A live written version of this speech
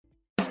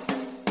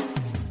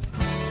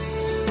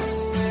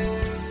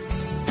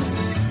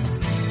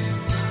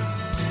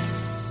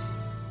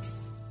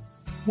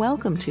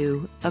Welcome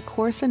to A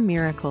Course in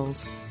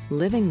Miracles,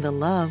 Living the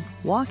Love,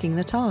 Walking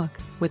the Talk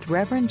with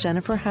Reverend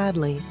Jennifer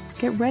Hadley.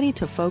 Get ready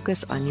to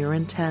focus on your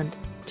intent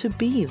to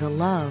be the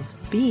love,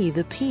 be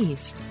the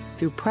peace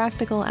through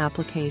practical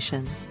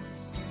application.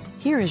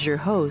 Here is your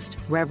host,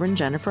 Reverend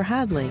Jennifer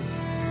Hadley.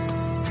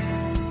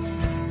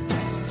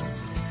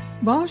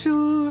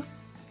 Bonjour.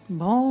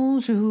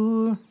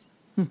 Bonjour.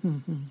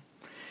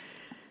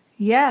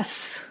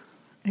 Yes,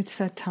 it's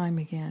that time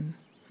again.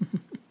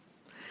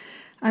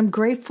 I'm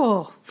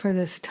grateful for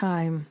this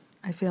time.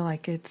 I feel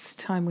like it's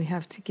time we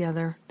have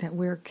together, that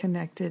we're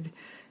connected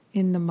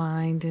in the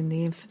mind, in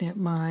the infinite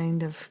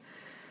mind of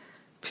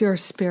pure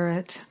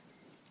spirit.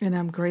 And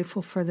I'm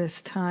grateful for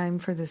this time,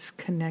 for this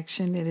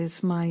connection. It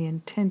is my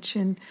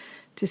intention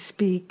to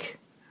speak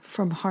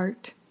from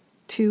heart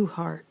to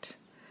heart.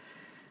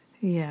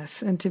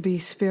 Yes, and to be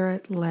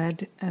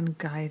spirit-led and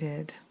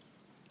guided.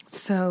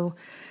 So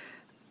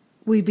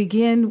we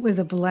begin with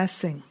a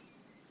blessing.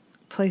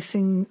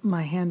 Placing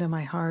my hand on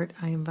my heart,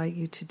 I invite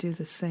you to do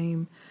the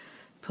same.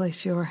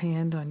 Place your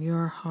hand on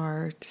your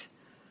heart.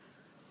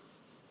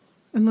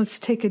 And let's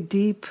take a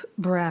deep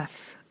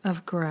breath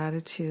of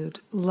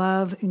gratitude.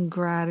 Love and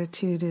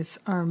gratitude is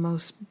our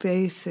most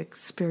basic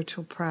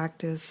spiritual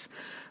practice.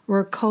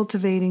 We're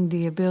cultivating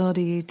the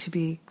ability to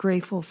be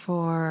grateful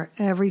for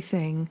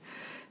everything,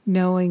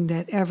 knowing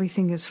that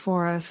everything is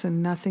for us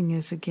and nothing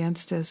is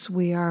against us.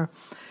 We are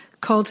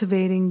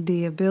cultivating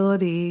the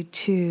ability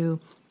to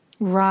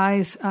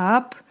rise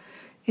up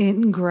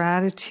in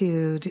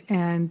gratitude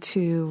and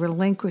to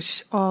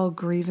relinquish all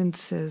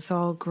grievances,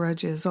 all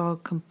grudges, all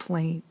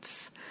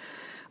complaints.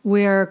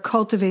 We're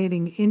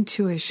cultivating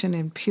intuition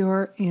and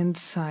pure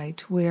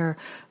insight. We're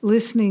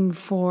listening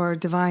for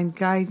divine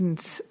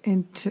guidance,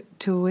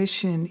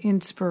 intuition,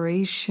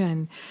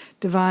 inspiration,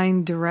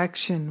 divine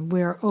direction.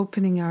 We're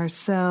opening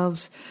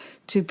ourselves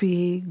to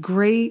be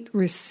great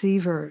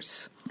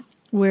receivers.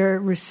 We're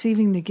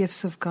receiving the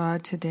gifts of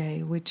God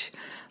today, which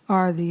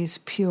are these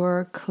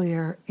pure,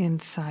 clear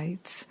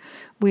insights.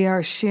 We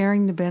are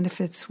sharing the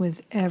benefits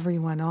with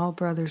everyone, all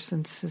brothers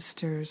and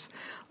sisters.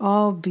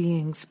 All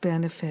beings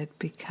benefit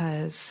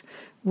because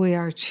we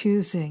are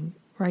choosing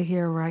right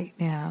here, right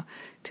now,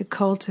 to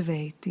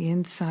cultivate the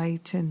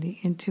insight and the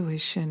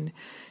intuition,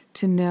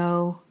 to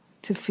know,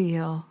 to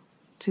feel,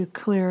 to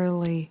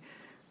clearly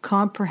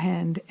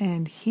comprehend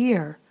and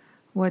hear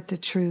what the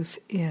truth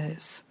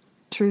is.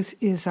 Truth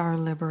is our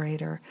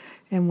liberator,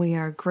 and we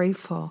are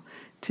grateful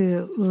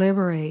to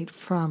liberate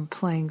from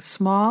playing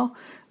small,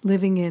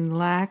 living in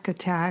lack,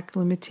 attack,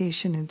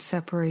 limitation, and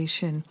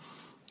separation,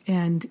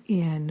 and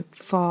in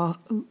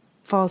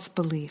false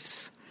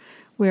beliefs.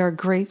 We are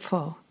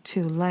grateful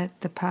to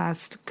let the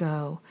past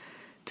go,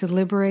 to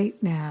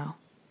liberate now.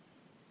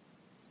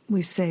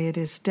 We say it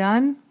is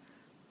done,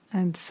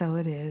 and so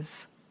it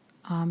is.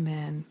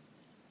 Amen.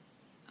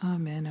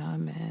 Amen,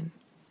 amen.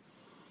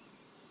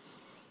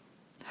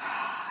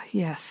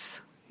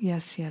 Yes,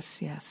 yes,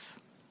 yes, yes.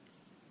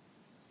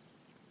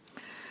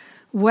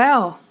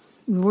 Well,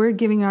 we're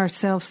giving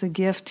ourselves a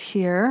gift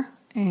here,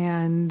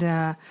 and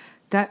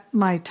that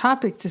my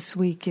topic this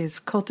week is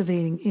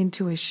cultivating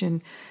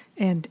intuition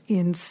and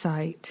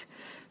insight.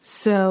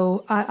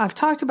 So I've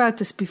talked about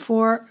this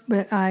before,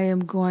 but I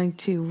am going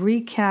to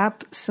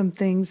recap some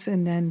things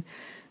and then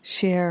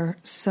share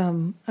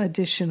some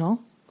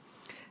additional.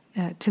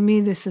 To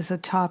me, this is a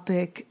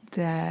topic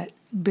that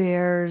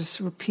bears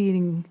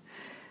repeating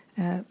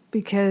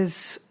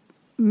because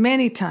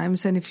many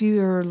times, and if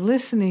you are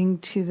listening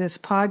to this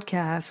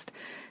podcast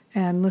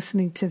and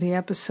listening to the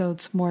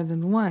episodes more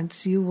than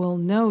once, you will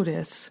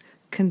notice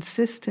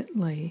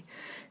consistently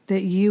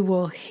that you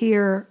will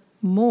hear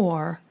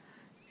more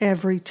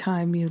every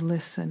time you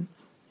listen,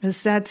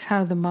 because that's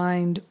how the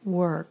mind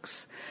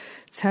works.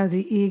 It's how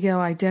the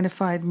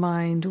ego-identified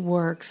mind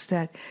works,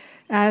 that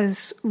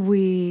as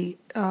we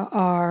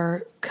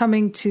are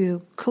coming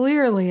to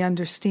clearly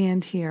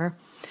understand here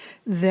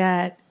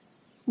that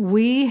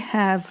we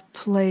have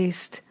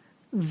placed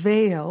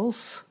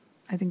veils,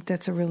 I think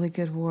that's a really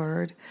good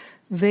word,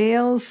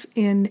 veils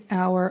in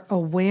our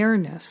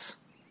awareness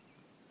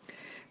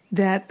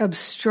that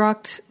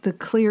obstruct the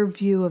clear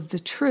view of the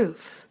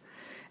truth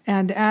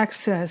and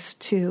access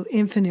to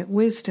infinite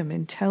wisdom,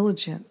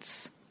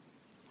 intelligence.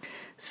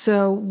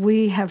 So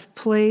we have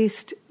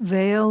placed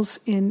veils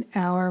in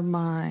our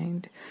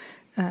mind,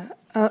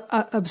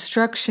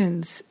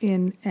 obstructions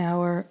in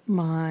our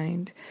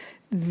mind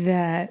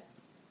that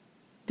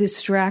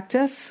distract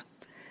us,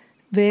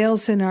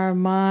 veils in our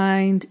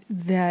mind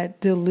that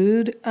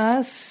delude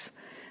us,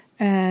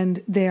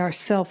 and they are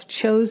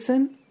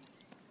self-chosen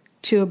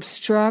to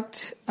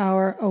obstruct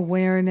our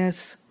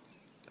awareness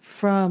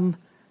from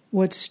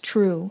what's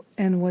true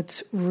and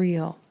what's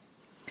real.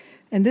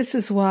 And this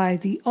is why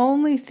the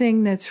only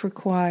thing that's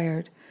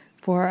required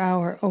for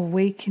our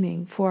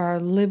awakening, for our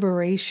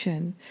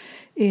liberation,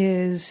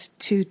 is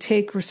to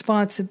take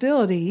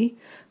responsibility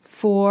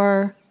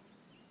for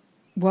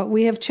what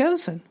we have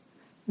chosen.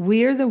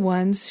 We are the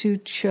ones who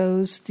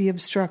chose the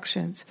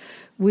obstructions.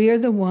 We are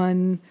the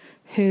one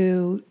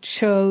who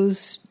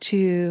chose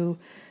to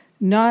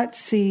not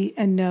see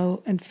and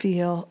know and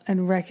feel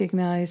and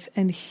recognize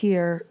and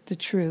hear the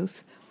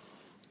truth,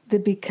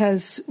 that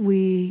because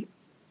we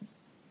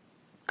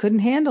couldn't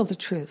handle the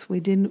truth, we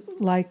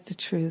didn't like the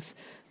truth,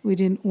 we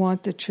didn't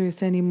want the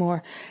truth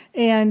anymore.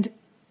 And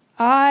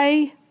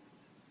I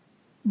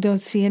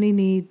don't see any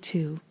need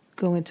to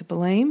go into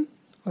blame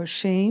or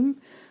shame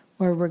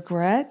or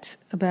regret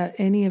about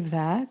any of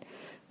that.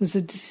 It was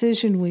a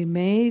decision we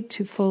made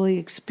to fully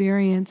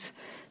experience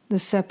the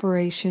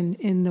separation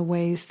in the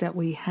ways that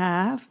we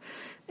have.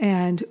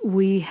 And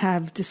we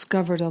have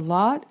discovered a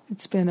lot.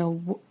 It's been a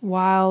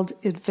wild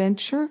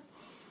adventure.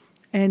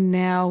 And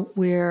now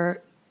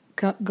we're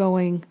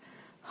going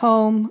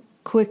home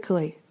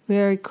quickly,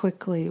 very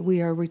quickly.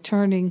 We are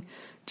returning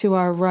to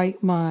our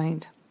right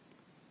mind.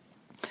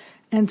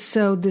 And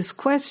so this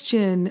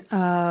question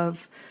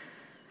of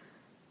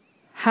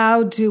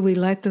how do we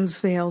let those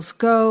veils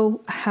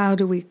go? How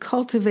do we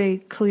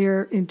cultivate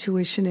clear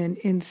intuition and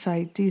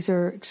insight? These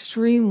are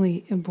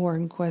extremely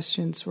important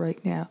questions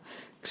right now,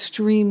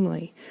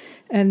 extremely.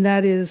 And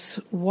that is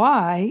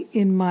why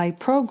in my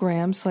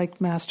programs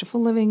like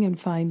Masterful Living and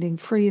Finding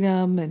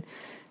Freedom and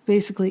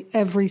basically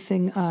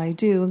everything I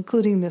do,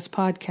 including this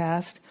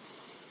podcast,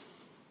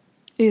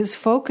 is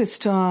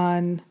focused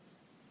on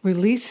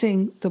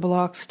releasing the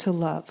blocks to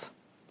love,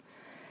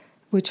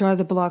 which are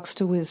the blocks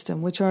to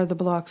wisdom, which are the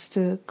blocks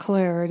to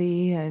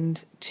clarity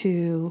and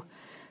to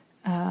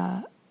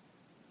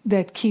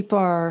that keep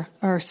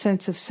our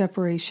sense of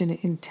separation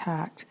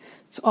intact.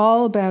 It's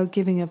all about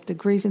giving up the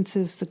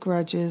grievances, the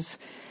grudges,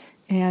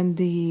 and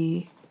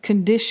the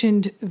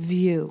conditioned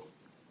view.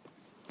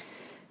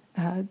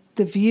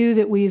 The view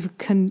that we've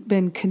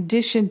been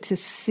conditioned to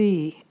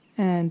see,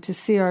 and to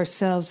see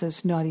ourselves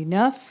as not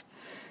enough,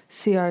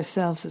 see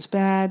ourselves as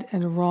bad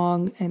and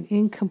wrong and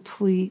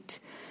incomplete,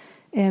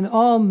 and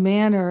all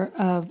manner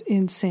of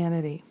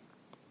insanity,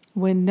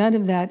 when none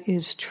of that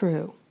is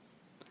true.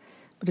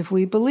 But if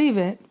we believe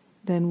it,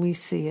 then we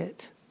see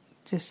it.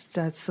 Just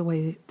that's the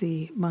way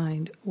the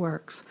mind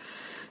works.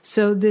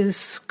 So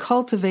this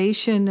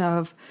cultivation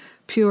of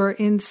pure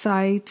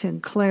insight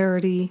and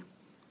clarity,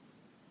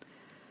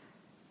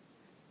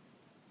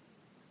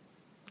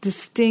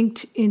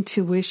 distinct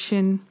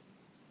intuition,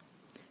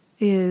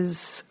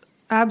 is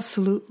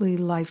absolutely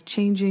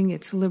life-changing.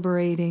 It's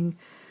liberating.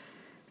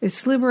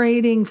 It's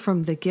liberating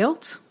from the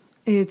guilt.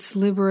 It's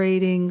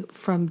liberating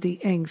from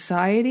the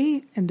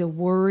anxiety and the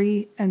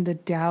worry and the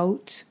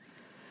doubt,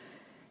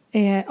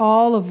 and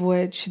all of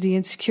which, the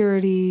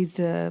insecurity,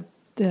 the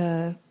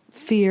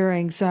fear,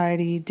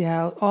 anxiety,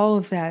 doubt, all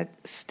of that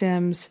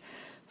stems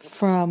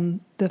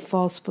from the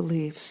false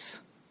beliefs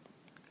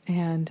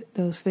and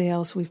those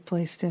veils we've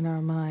placed in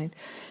our mind.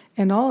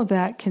 And all of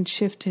that can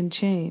shift and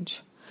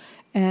change.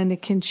 And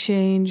it can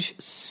change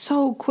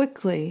so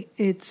quickly.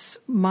 It's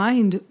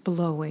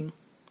mind-blowing.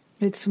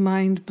 It's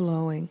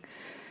mind-blowing.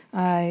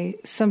 I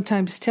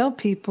sometimes tell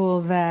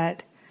people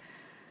that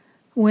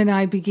when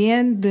I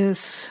began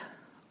this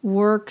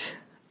work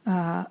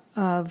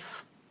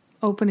of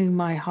opening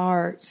my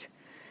heart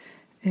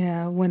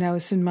when I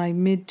was in my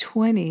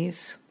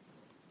mid-20s,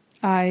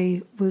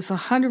 I was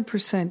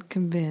 100%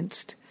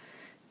 convinced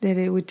that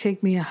it would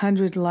take me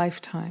 100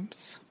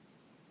 lifetimes.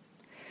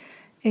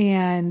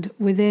 And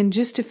within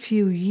just a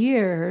few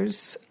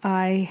years,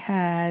 I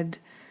had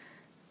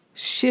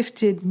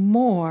shifted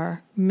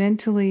more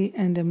mentally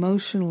and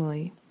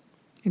emotionally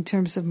in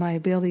terms of my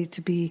ability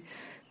to be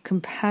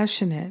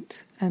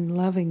compassionate and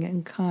loving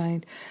and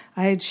kind.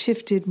 I had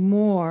shifted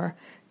more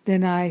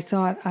than I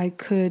thought I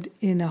could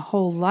in a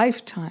whole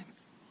lifetime.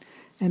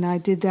 And I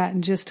did that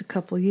in just a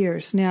couple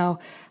years. Now,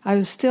 I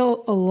was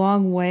still a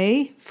long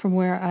way from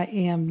where I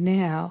am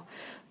now,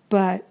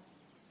 but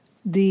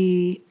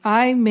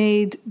I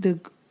made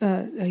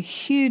a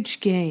huge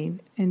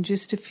gain in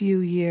just a few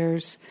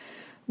years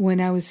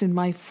when I was in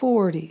my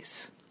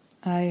 40s.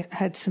 I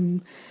had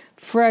some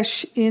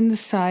fresh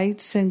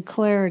insights and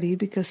clarity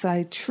because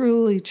I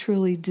truly,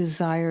 truly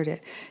desired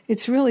it.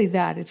 It's really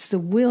that. It's the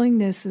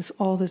willingness is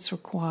all that's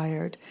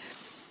required.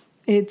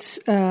 It's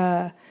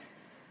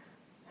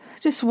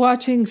just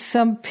watching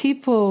some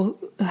people,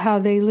 how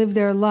they live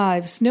their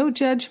lives. No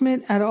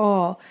judgment at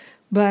all.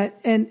 But,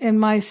 and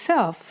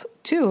myself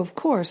too, of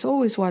course,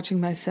 always watching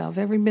myself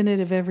every minute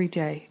of every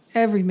day.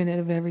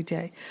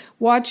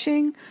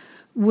 Watching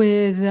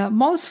with,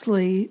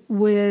 mostly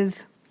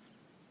with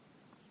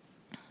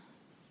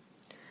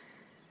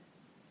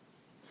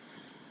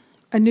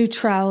a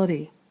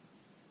neutrality.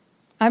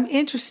 I'm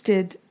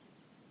interested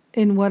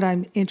in what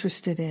I'm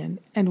interested in,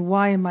 and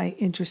why am I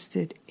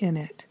interested in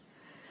it?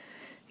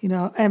 You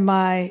know,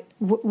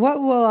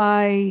 what will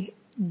I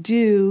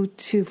do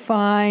to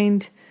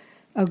find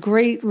a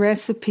great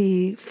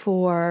recipe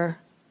for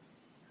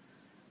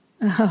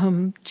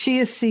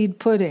chia seed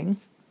pudding?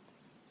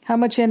 How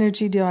much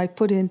energy do I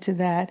put into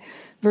that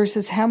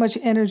versus how much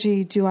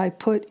energy do I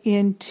put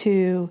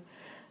into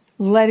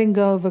letting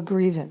go of a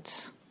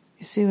grievance?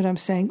 You see what I'm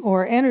saying?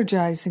 Or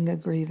energizing a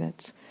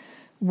grievance.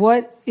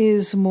 What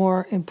is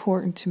more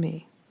important to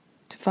me?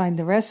 to find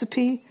the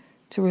recipe,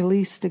 to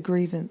release the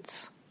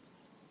grievance.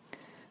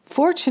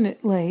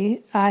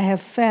 Fortunately, I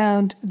have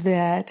found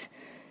that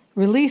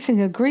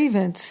releasing a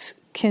grievance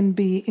can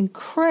be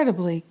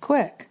incredibly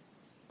quick.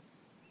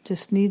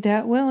 Just need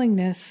that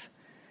willingness.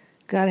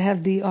 Got to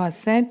have the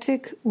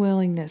authentic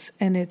willingness.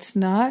 And it's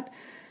not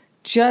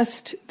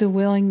just the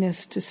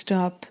willingness to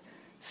stop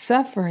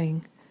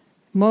suffering.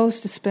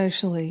 Most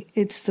especially,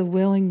 it's the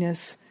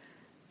willingness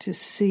to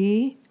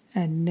see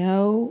and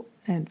know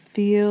and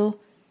feel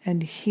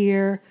and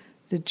hear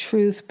the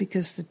truth,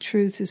 because the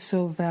truth is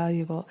so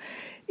valuable.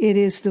 It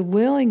is the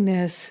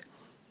willingness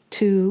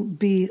to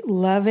be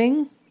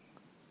loving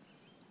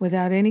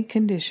without any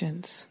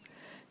conditions,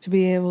 to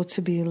be able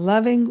to be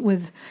loving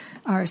with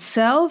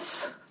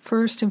ourselves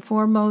first and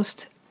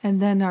foremost, and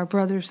then our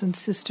brothers and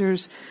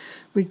sisters,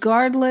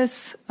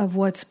 regardless of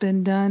what's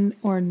been done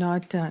or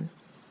not done.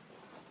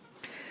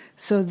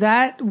 So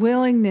that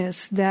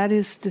willingness, that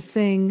is the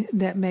thing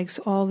that makes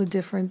all the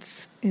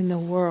difference in the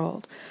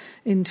world,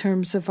 in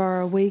terms of our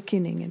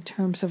awakening, in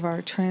terms of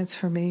our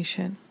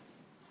transformation.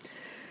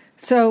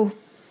 So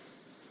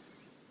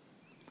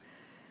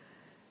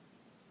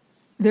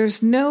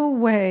there's no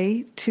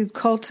way to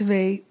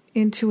cultivate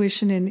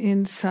intuition and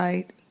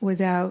insight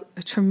without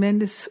a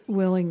tremendous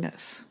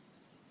willingness,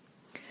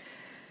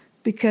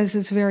 because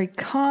it's very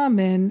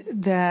common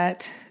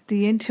that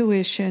the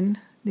intuition,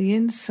 the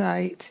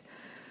insight,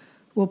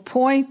 will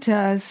point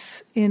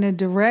us in a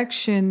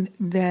direction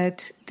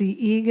that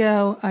the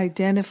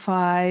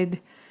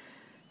ego-identified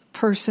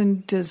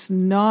person does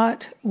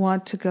not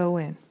want to go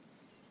in.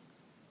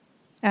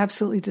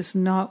 Absolutely does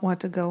not want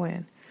to go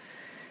in.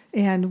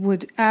 And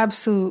would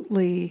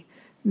absolutely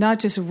not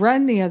just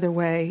run the other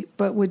way,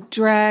 but would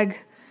drag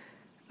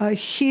a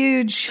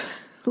huge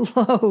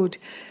load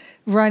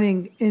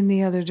running in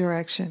the other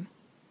direction,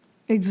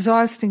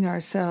 exhausting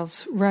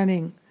ourselves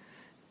running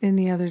in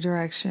the other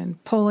direction,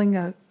 pulling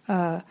a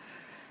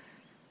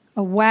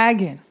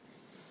wagon,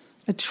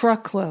 a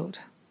truckload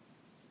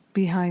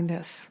behind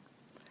us.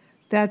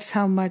 That's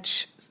how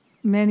much,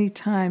 many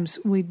times,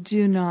 we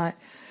do not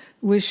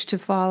wish to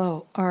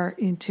follow our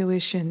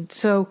intuition.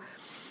 So,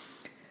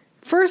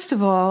 first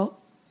of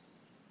all,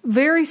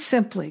 very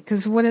simply,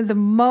 because one of the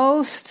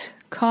most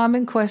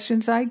common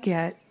questions I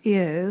get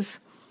is,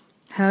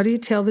 how do you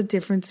tell the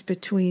difference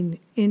between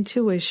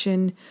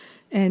intuition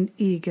and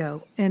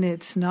ego? And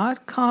it's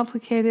not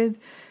complicated,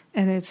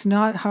 and it's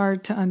not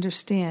hard to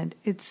understand.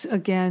 It's,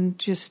 again,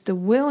 just the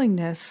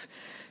willingness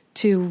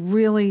to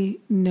really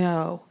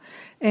know.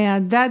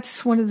 And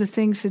that's one of the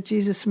things that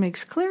Jesus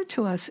makes clear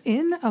to us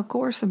in A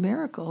Course in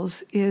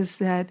Miracles, is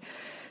that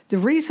the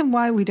reason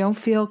why we don't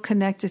feel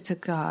connected to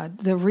God,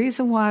 the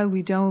reason why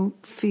we don't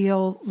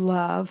feel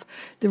love,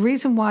 the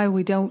reason why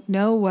we don't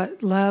know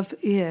what love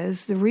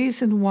is, the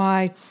reason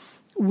why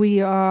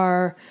we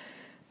are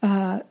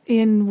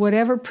in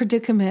whatever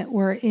predicament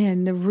we're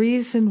in, the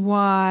reason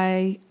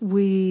why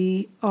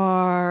we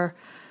are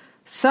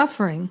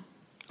suffering,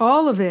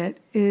 all of it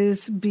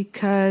is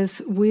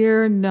because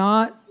we're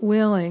not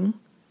willing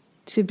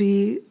to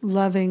be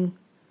loving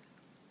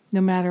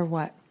no matter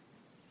what.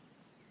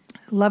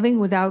 Loving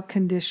without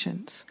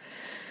conditions.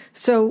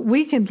 So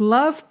we can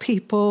love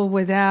people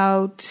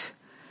without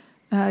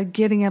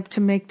getting up to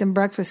make them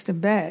breakfast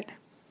in bed,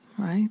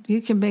 right?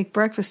 You can make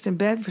breakfast in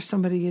bed for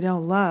somebody you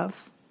don't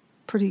love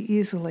pretty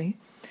easily.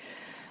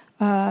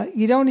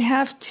 You don't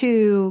have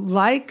to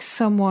like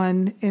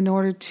someone in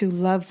order to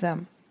love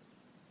them.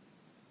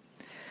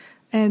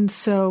 And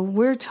so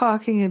we're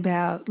talking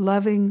about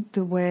loving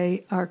the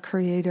way our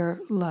Creator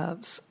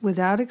loves,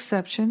 without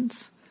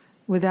exceptions,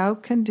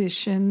 without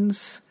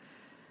conditions.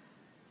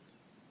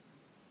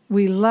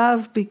 We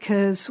love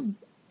because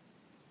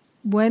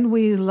when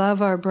we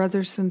love our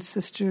brothers and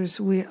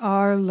sisters, we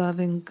are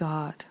loving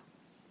God,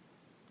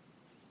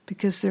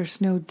 because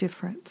there's no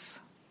difference.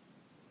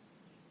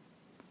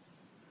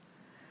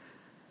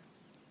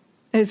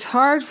 It's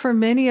hard for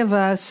many of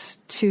us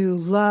to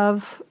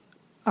love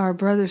our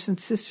brothers and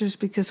sisters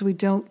because we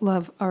don't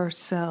love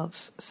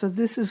ourselves. So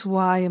this is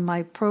why in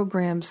my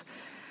programs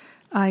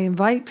I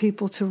invite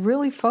people to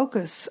really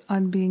focus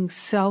on being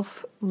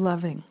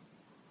self-loving.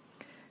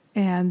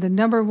 And the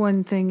number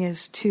one thing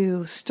is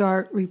to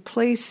start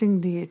replacing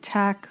the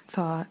attack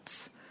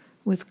thoughts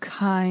with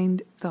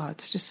kind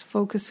thoughts, just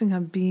focusing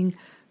on being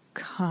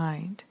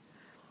kind.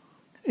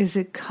 Is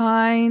it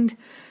kind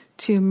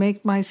to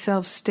make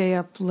myself stay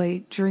up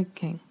late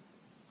drinking?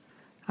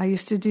 I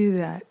used to do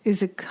that.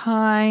 Is it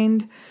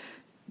kind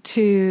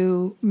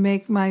to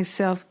make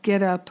myself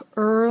get up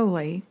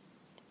early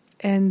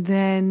and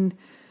then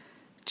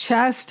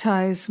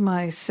chastise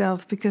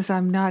myself because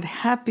I'm not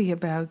happy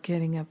about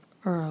getting up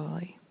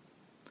early?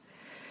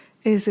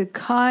 Is it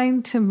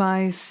kind to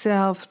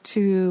myself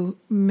to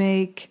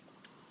make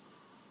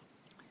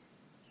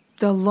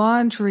the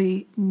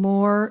laundry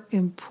more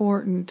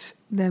important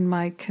than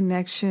my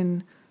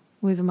connection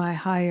with my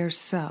higher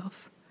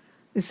self?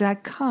 Is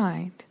that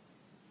kind?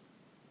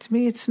 To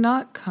me, it's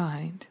not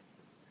kind.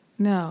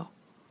 No.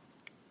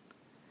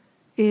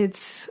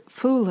 It's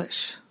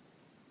foolish.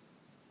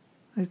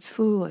 It's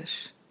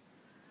foolish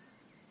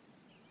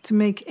to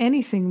make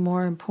anything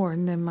more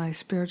important than my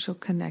spiritual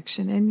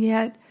connection. And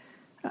yet,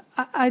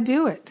 I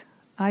do it.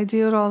 I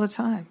do it all the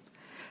time.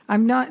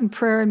 I'm not in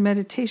prayer and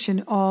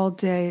meditation all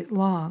day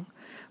long,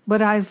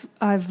 but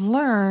I've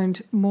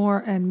learned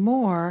more and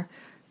more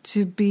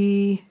to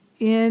be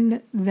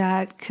in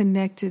that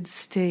connected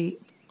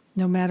state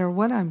no matter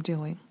what I'm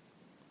doing,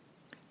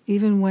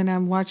 even when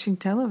I'm watching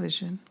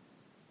television,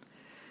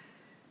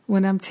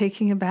 when I'm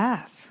taking a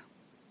bath.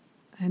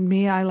 And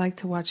me, I like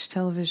to watch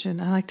television.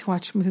 I like to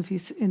watch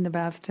movies in the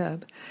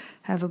bathtub.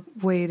 Have a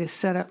way to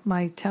set up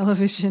my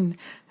television.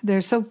 They're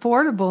so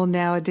portable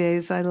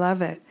nowadays. I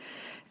love it.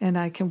 And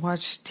I can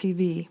watch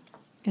TV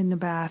in the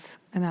bath,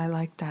 and I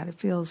like that. It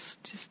feels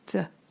just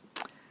a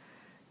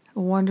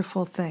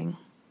wonderful thing.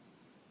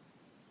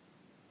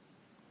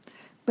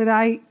 But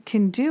I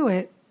can do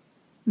it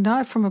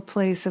not from a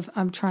place of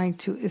I'm trying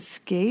to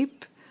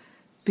escape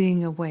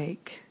being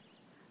awake.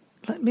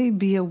 Let me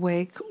be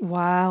awake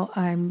while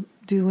I'm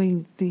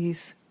doing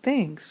these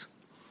things.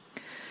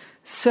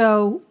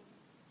 So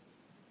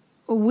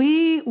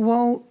we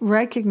won't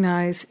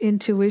recognize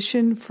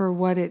intuition for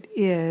what it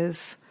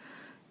is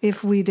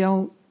if we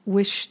don't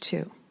wish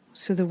to.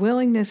 So the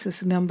willingness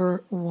is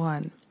number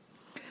one.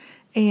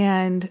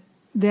 And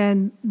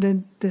then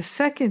the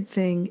second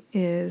thing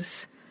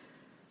is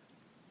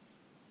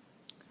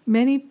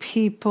many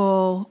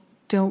people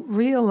don't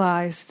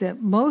realize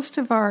that most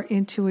of our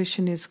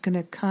intuition is going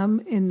to come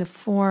in the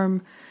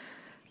form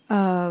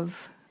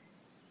of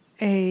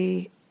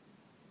a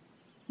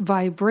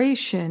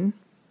vibration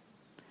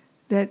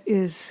that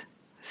is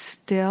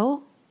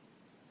still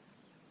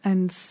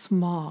and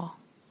small.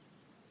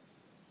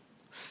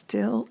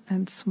 Still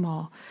and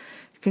small.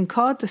 You can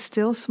call it the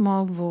still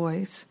small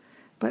voice,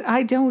 but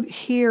I don't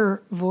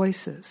hear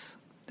voices.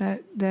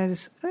 That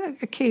is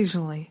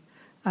occasionally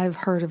I've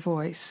heard a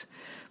voice,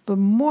 but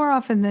more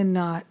often than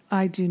not,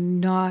 I do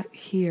not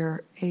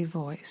hear a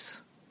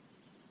voice.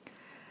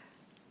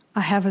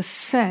 I have a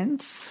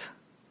sense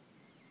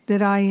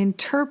that I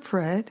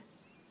interpret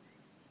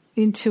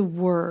into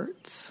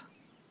words,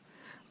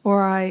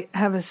 or I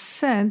have a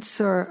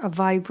sense or a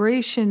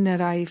vibration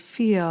that I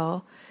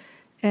feel,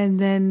 and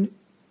then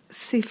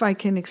see if I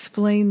can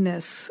explain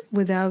this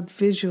without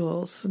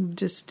visuals and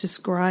just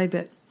describe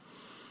it.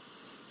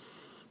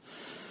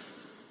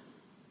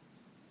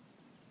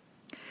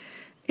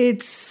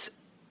 It's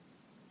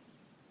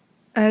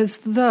as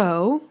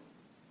though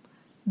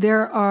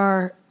there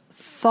are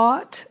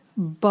thought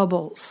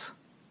bubbles.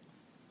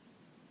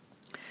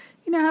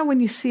 You know how when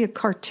you see a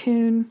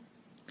cartoon,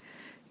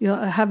 you'll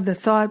have the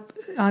thought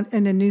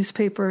in a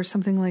newspaper or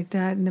something like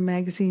that, in a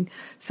magazine.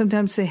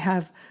 Sometimes they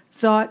have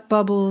thought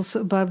bubbles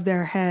above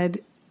their head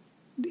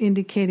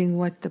indicating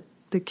what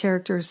the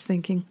character is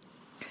thinking.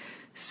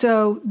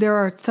 So there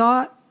are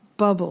thought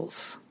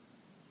bubbles.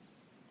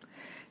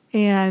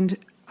 And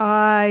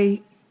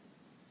I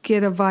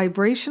get a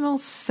vibrational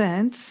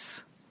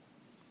sense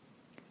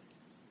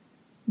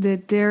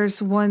that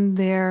there's one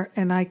there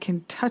and I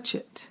can touch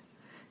it.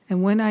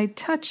 And when I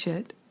touch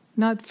it,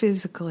 not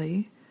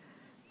physically,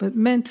 but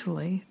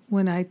mentally,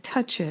 when I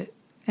touch it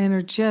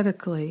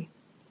energetically,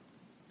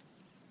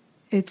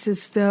 it's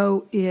as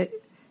though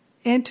it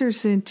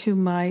enters into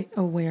my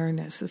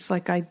awareness. It's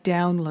like I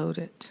download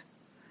it.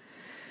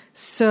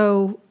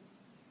 So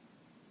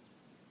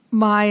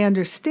my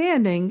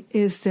understanding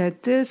is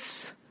that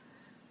this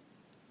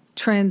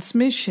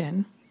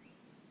transmission,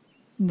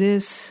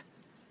 this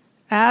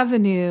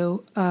avenue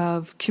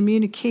of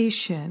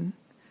communication,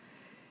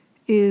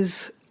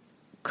 is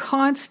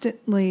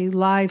constantly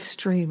live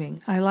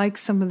streaming. I like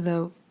some of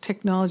the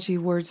technology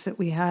words that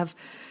we have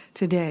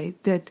today,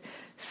 that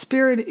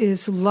Spirit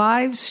is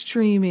live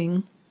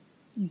streaming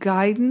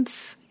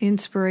guidance,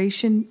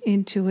 inspiration,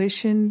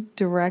 intuition,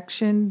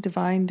 direction,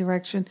 divine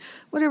direction,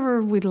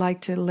 whatever we'd like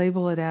to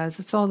label it as.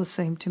 It's all the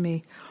same to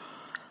me.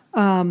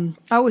 I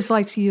always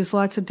like to use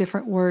lots of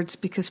different words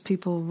because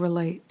people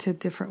relate to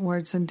different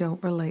words and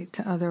don't relate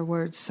to other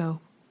words. So,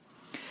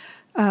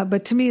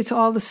 but to me, it's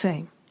all the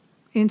same.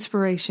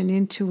 Inspiration,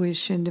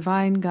 intuition,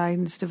 divine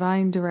guidance,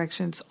 divine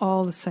direction, it's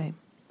all the same.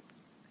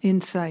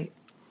 Insight.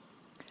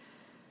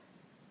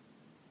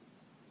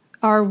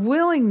 Our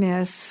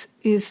willingness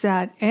is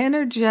that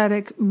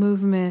energetic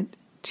movement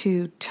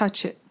to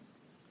touch it,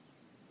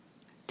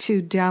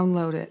 to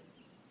download it,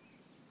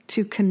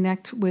 to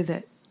connect with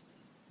it,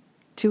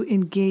 to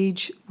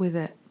engage with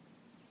it.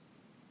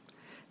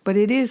 But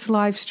it is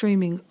live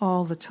streaming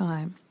all the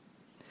time.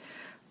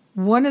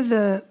 One of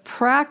the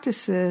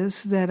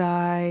practices that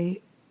I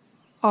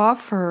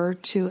offer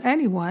to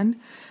anyone,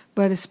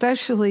 but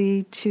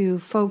especially to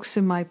folks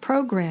in my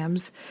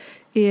programs,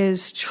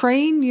 is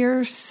train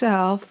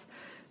yourself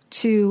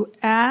to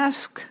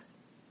ask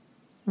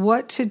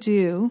what to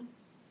do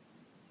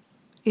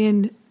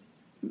in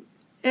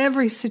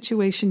every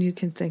situation you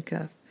can think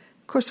of.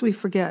 Of course, we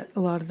forget a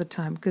lot of the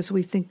time because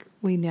we think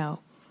we know.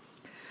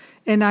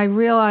 And I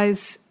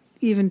realize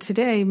even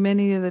today,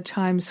 many of the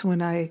times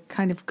when I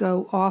kind of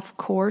go off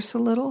course a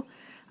little,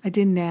 I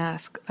didn't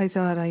ask. I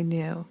thought I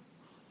knew.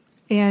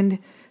 And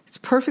it's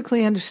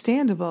perfectly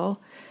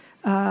understandable.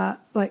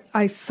 Like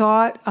I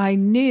thought I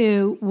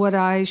knew what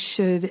I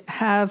should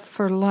have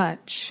for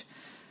lunch.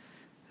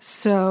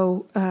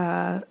 So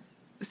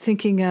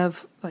thinking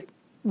of like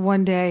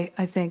one day,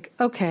 I think,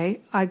 okay,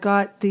 I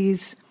got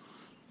these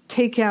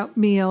takeout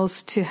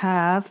meals to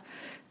have,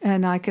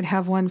 and I could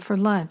have one for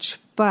lunch.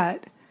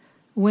 But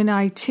when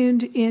I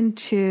tuned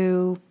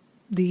into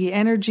the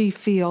energy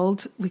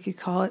field, we could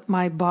call it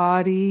my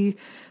body,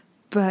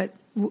 but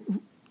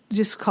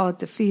just call it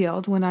the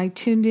field. When I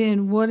tuned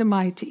in, what am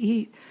I to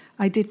eat?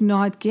 I did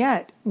not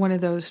get one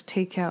of those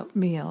takeout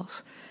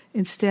meals.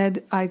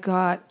 Instead, I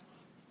got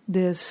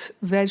this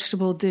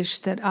vegetable dish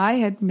that I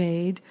had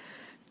made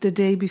the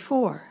day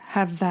before.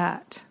 Have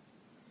that.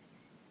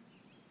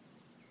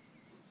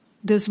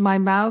 Does my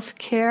mouth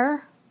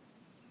care?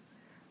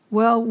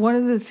 Well, one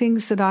of the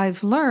things that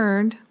I've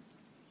learned,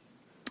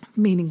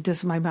 meaning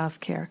does my mouth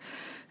care?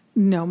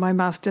 No, my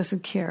mouth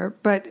doesn't care,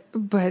 but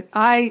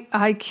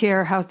I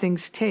care how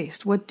things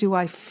taste. What do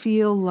I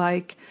feel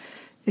like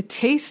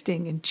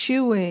tasting and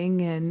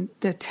chewing and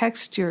the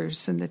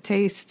textures and the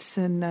tastes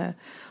and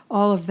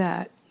all of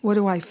that? What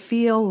do I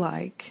feel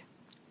like?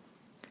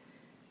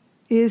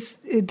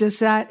 Does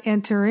that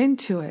enter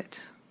into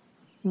it?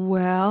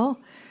 Well,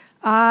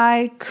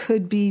 I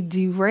could be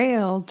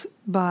derailed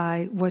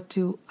by what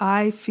do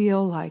I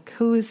feel like?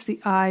 Who is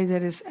the I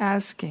that is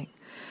asking?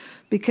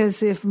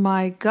 Because if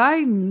my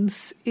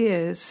guidance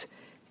is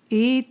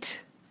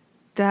eat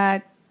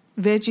that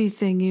veggie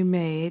thing you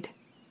made,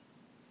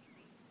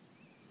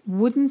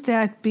 wouldn't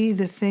that be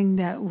the thing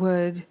that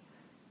would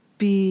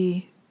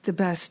be the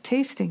best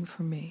tasting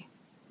for me?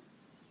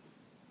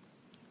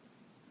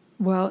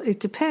 Well, it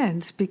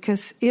depends,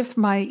 because if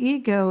my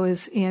ego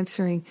is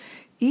answering,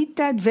 eat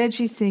that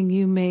veggie thing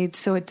you made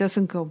so it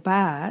doesn't go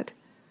bad,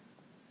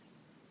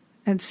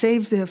 and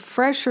save the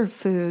fresher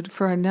food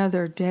for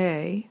another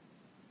day,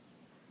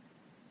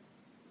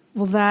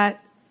 well,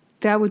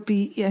 that would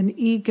be an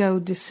ego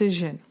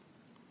decision,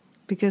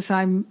 because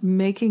I'm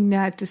making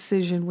that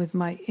decision with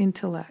my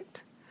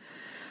intellect.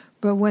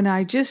 But when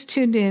I just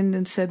tuned in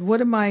and said, what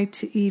am I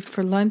to eat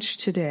for lunch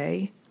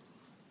today?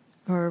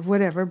 Or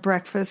whatever,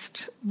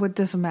 breakfast, what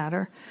doesn't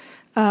matter.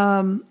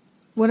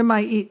 What am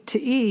I to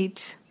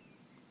eat?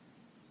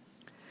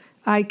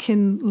 I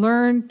can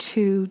learn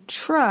to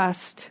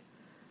trust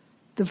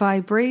the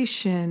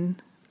vibration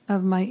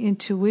of my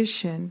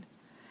intuition.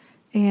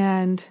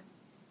 And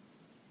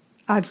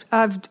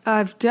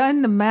I've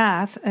done the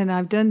math and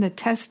I've done the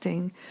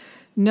testing,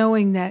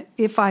 knowing that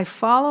if I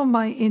follow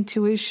my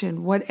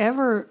intuition,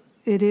 whatever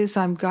it is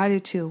I'm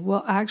guided to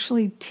will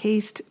actually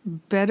taste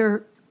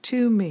better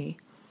to me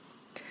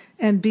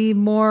and be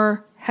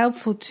more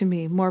helpful to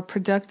me, more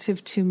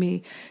productive to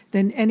me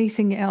than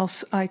anything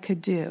else I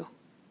could do.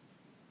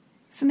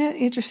 Isn't that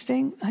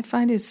interesting? I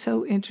find it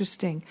so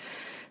interesting.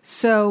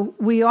 So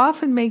we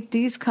often make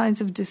these kinds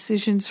of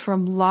decisions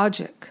from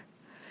logic.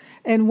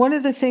 And one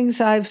of the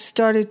things I've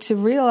started to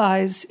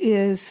realize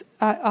is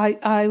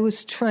I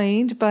was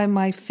trained by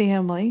my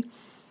family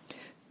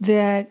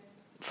that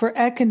for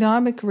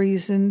economic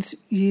reasons,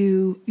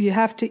 you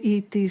have to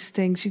eat these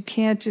things. You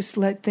can't just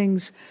let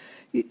things...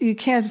 You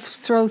can't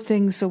throw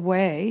things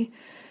away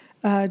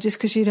just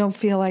because you don't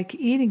feel like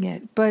eating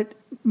it. But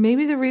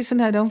maybe the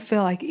reason I don't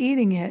feel like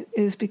eating it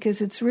is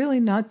because it's really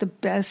not the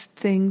best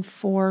thing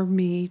for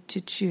me to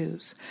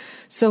choose.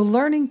 So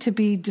learning to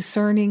be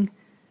discerning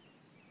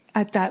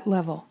at that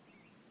level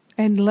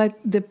and let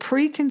the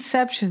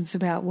preconceptions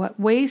about what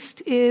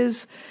waste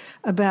is,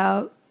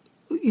 about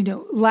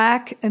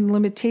lack and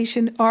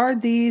limitation, are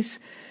these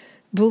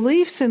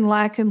beliefs in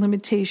lack and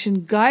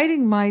limitation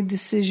guiding my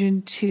decision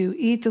to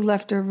eat the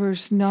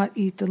leftovers, not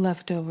eat the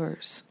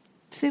leftovers.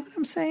 See what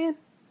I'm saying?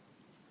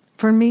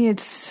 For me,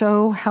 it's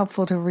so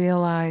helpful to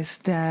realize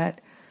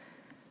that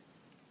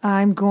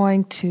I'm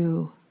going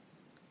to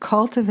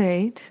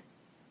cultivate,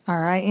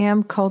 or I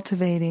am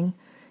cultivating,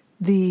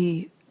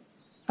 the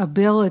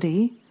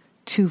ability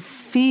to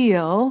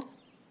feel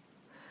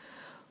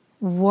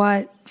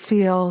what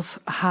feels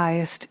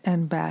highest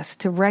and best,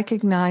 to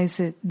recognize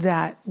it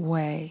that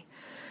way.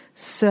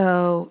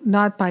 So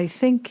not by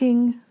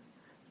thinking,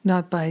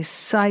 not by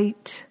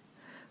sight,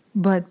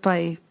 but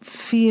by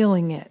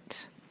feeling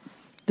it,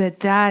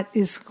 that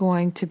is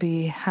going to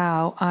be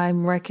how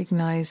I'm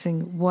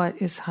recognizing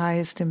what is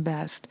highest and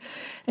best.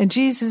 And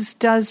Jesus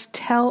does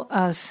tell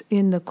us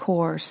in the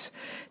Course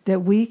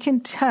that we can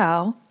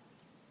tell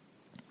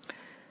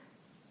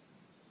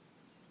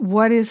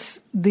what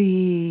is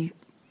the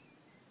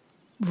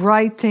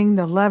right thing,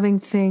 the loving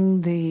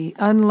thing, the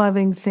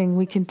unloving thing.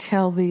 We can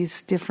tell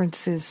these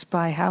differences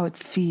by how it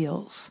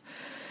feels.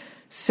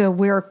 So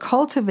we're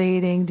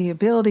cultivating the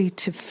ability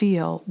to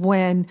feel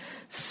when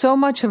so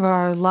much of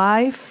our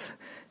life,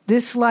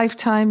 this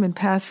lifetime and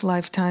past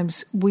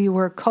lifetimes, we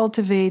were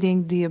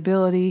cultivating the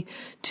ability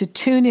to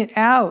tune it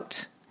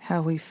out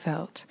how we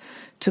felt,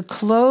 to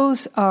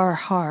close our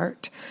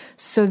heart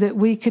so that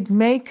we could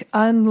make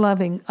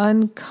unloving,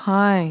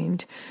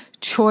 unkind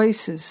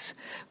choices,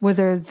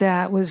 whether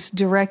that was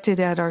directed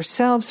at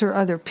ourselves or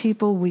other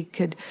people. We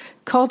could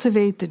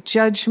cultivate the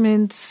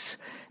judgments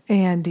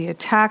and the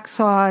attack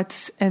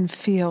thoughts and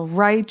feel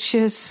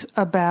righteous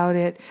about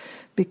it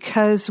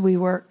because we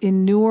were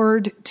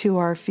inured to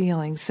our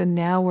feelings. And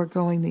now we're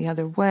going the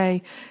other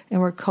way, and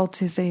we're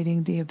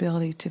cultivating the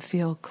ability to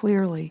feel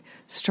clearly,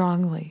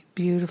 strongly,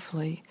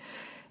 beautifully.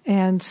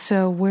 And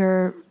so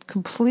we're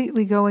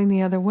completely going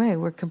the other way.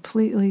 We're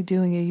completely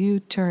doing a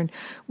U-turn.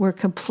 We're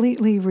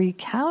completely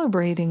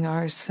recalibrating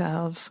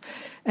ourselves.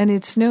 And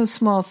it's no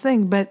small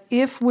thing, but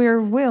if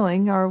we're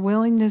willing, our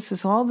willingness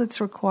is all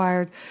that's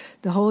required.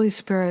 The Holy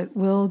Spirit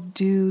will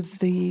do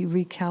the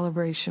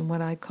recalibration,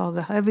 what I call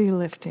the heavy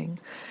lifting.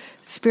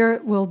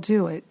 Spirit will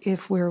do it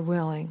if we're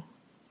willing.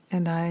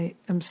 And I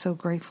am so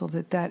grateful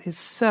that that is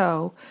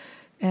so.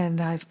 And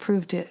I've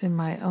proved it in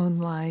my own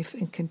life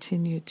and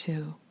continue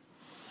to.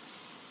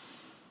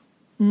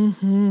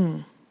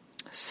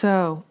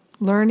 So,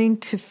 learning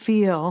to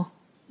feel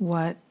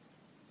what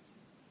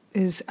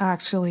is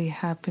actually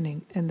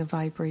happening and the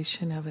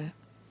vibration of it.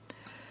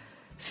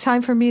 It's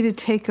time for me to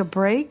take a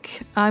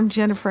break. I'm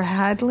Jennifer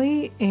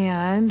Hadley,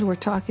 and we're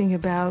talking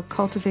about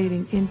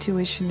cultivating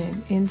intuition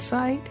and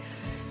insight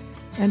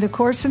and A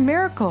Course in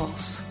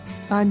Miracles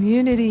on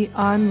Unity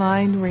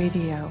Online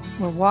Radio.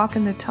 We're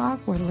walking the talk,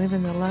 we're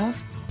living the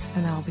love,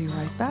 and I'll be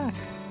right back.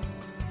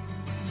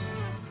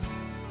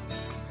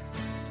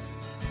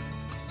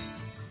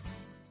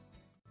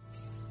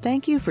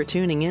 Thank you for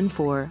tuning in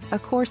for A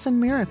Course in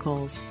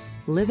Miracles,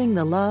 Living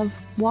the Love,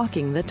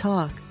 Walking the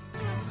Talk.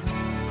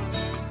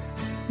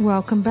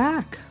 Welcome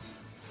back.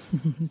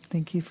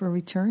 Thank you for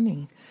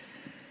returning.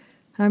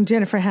 I'm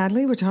Jennifer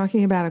Hadley. We're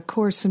talking about A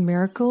Course in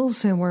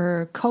Miracles, and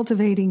we're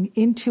cultivating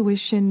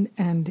intuition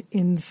and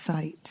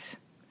insight.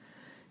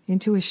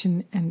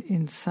 Intuition and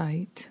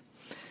insight.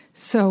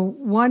 So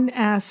one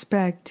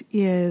aspect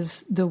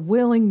is the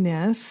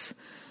willingness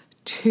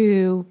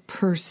to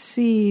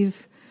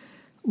perceive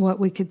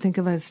what we could think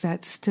of as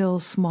that still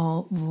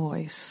small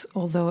voice.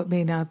 Although it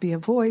may not be a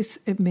voice,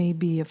 it may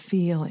be a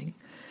feeling.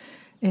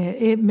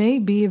 It may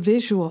be a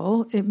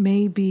visual. It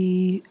may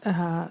be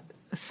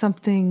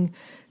something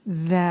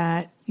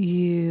that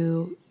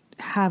you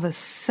have a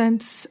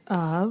sense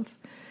of.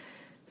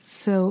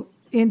 So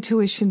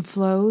intuition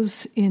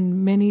flows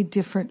in many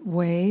different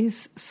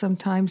ways.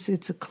 Sometimes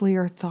it's a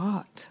clear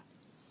thought.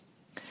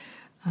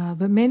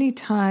 But many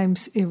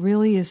times it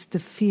really is the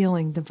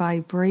feeling, the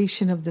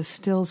vibration of the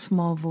still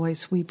small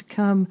voice. We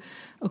become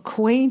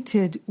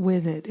acquainted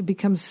with it. It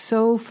becomes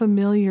so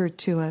familiar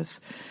to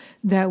us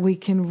that we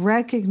can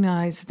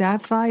recognize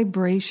that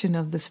vibration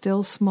of the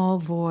still small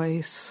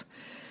voice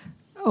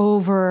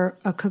over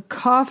a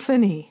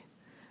cacophony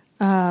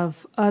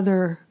of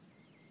other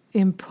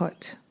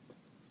input.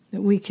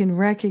 That we can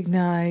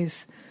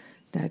recognize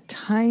that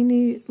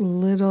tiny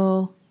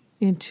little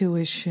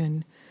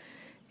intuition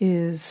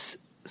is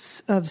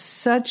of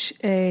such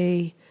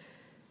a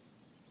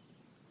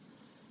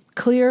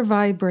clear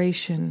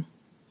vibration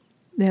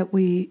that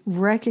we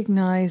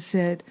recognize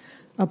it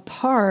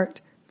apart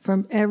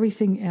from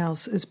everything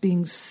else as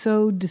being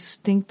so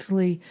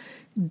distinctly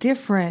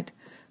different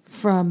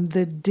from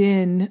the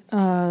din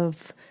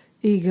of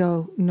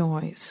ego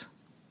noise.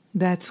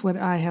 That's what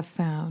I have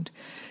found.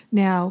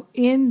 Now,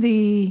 in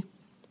the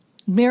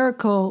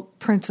miracle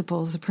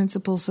principles, the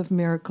principles of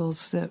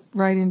miracles, that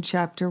right in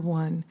chapter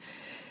 1,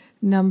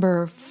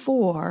 number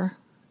 4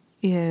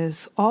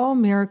 is all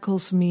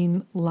miracles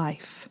mean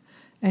life,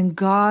 and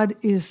God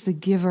is the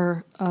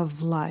giver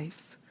of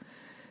life.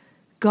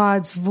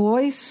 God's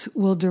voice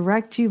will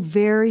direct you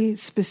very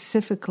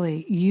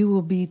specifically. You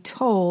will be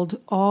told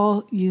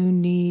all you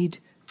need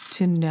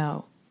to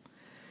know.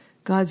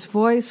 God's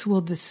voice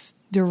will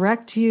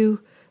direct you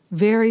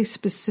very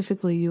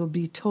specifically. You will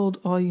be told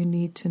all you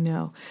need to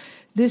know.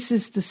 This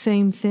is the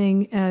same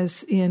thing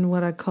as in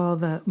what I call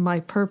the My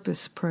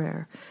Purpose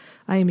prayer.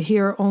 I am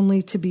here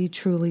only to be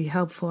truly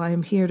helpful. I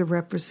am here to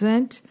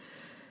represent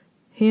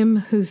Him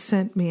who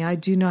sent me. I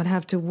do not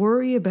have to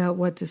worry about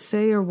what to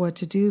say or what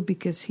to do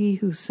because He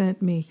who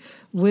sent me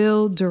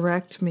will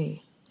direct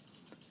me.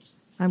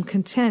 I'm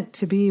content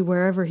to be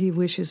wherever He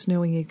wishes,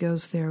 knowing He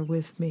goes there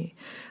with me.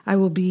 I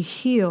will be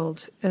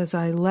healed as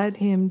I let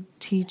Him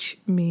teach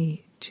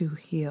me to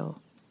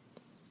heal.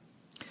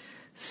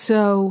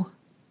 So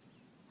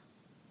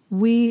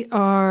we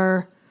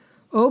are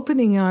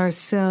opening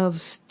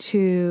ourselves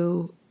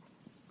to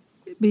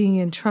being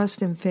in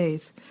trust and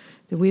faith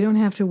that we don't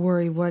have to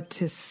worry what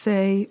to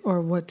say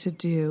or what to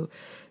do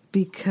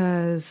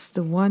because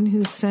the one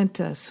who sent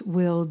us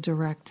will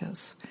direct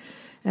us.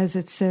 As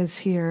it says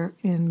here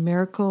in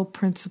Miracle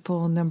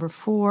Principle number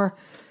 4,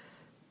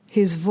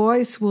 His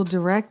voice will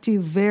direct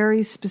you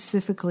very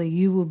specifically.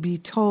 You will be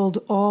told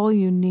all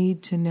you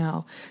need to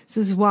know. This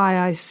is why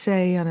I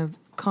say on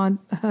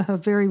a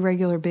very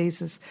regular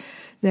basis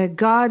that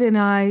God and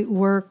I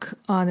work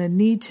on a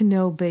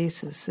need-to-know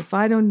basis. If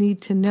I don't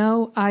need to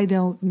know, I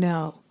don't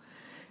know.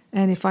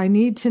 And if I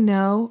need to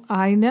know,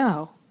 I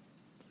know.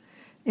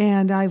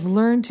 And I've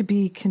learned to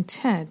be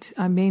content.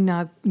 I may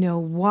not know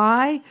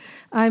why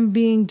I'm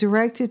being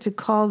directed to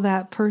call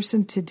that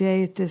person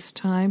today at this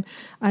time.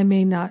 I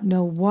may not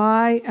know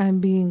why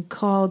I'm being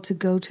called to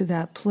go to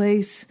that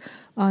place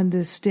on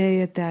this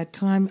day at that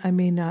time. I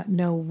may not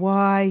know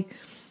why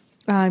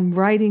I'm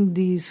writing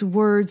these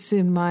words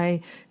in my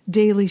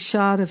daily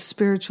shot of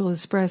spiritual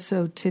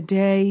espresso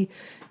today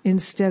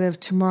instead of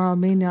tomorrow. I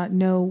may not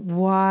know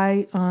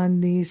why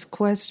on these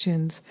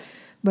questions,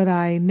 but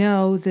I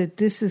know that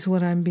this is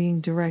what I'm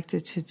being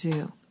directed to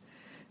do.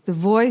 The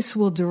voice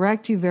will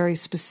direct you very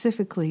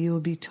specifically. You will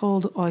be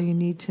told all you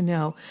need to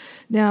know.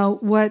 Now,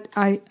 what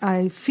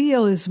I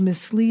feel is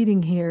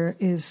misleading here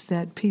is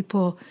that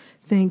people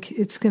think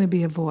it's going to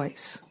be a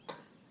voice.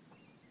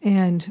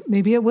 And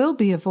maybe it will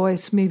be a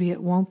voice, maybe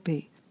it won't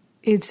be.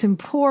 It's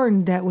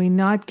important that we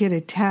not get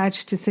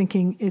attached to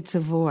thinking it's a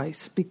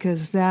voice,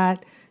 because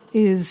that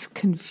is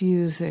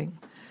confusing.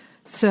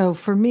 So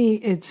for me,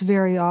 it's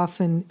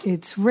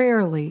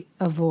rarely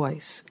a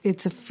voice.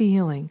 It's a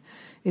feeling.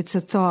 It's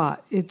a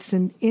thought. It's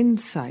an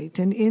insight.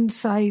 An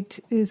insight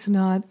is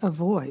not a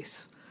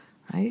voice,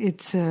 right?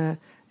 It's an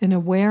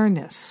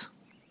awareness.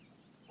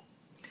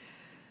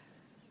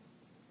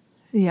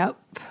 Yep.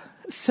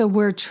 So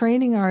we're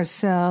training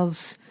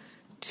ourselves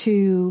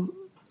to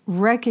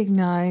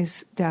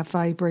recognize that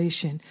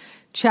vibration.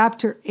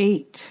 Chapter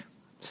 8,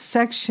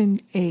 Section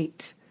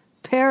 8,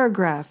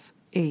 Paragraph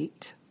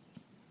 8.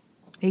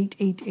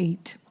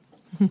 888.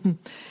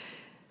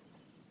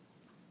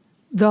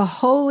 The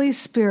Holy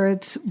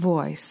Spirit's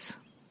voice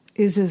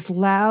is as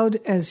loud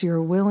as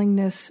your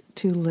willingness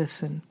to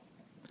listen.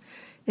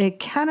 It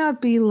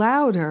cannot be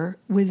louder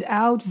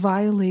without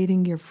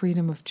violating your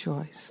freedom of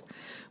choice,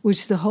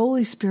 which the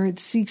Holy Spirit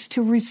seeks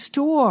to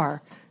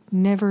restore,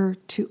 never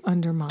to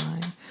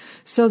undermine.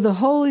 So the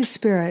Holy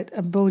Spirit,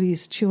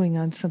 Bodhi's chewing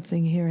on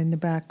something here in the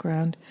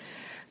background.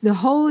 The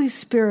Holy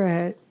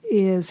Spirit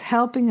is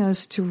helping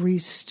us to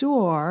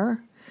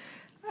restore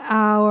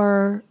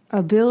our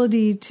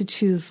ability to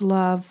choose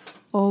love,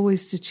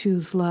 always to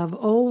choose love,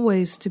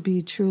 always to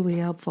be truly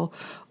helpful,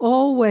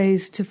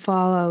 always to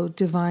follow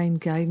divine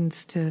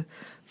guidance, to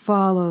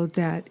follow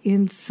that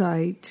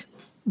insight,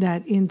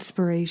 that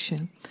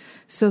inspiration.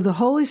 So the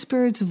Holy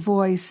Spirit's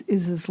voice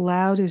is as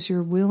loud as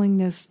your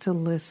willingness to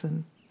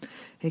listen.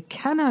 It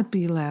cannot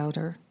be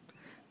louder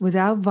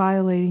without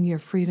violating your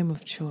freedom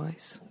of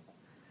choice,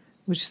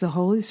 which the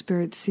Holy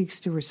Spirit seeks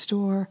to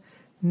restore,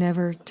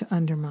 never to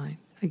undermine.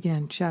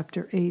 Again,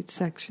 chapter 8,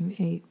 section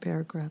 8,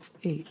 paragraph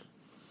 8.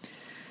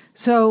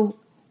 So,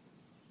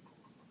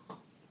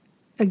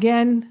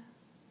 again,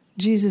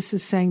 Jesus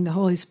is saying the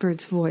Holy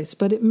Spirit's voice,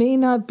 but it may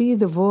not be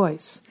the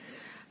voice.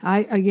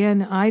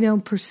 I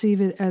don't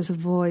perceive it as a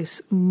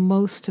voice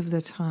most of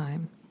the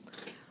time.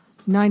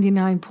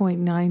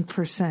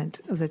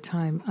 99.9% of the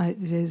time,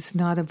 it is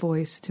not a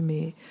voice to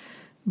me.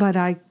 But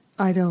I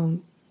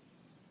don't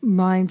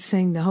mind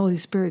saying the Holy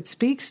Spirit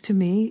speaks to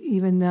me,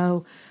 even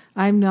though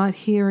I'm not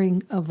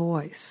hearing a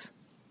voice.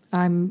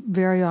 I'm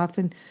very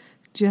often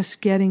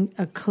just getting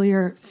a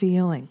clear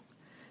feeling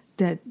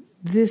that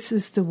this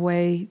is the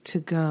way to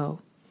go.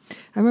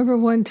 I remember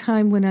one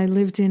time when I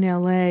lived in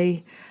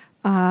LA,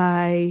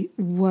 I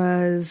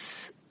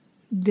was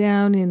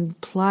down in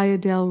Playa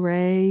del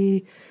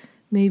Rey,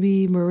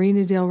 maybe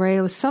Marina del Rey.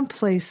 It was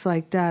someplace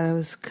like that. I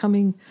was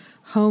coming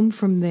home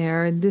from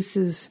there, and this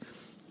is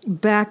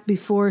back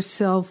before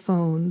cell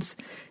phones.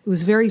 It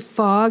was very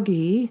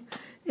foggy,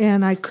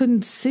 and I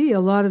couldn't see a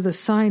lot of the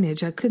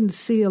signage. I couldn't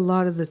see a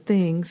lot of the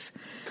things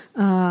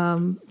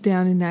down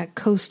in that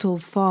coastal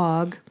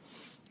fog.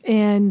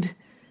 And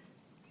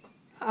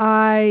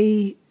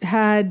I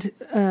had,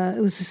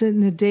 it was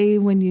in the day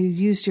when you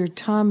used your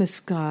Thomas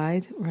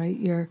guide, right?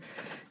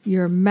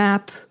 Your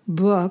map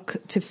book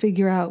to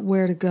figure out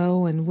where to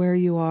go and where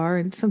you are.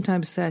 And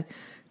sometimes that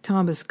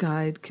Thomas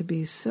guide could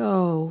be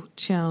so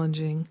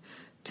challenging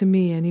to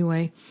me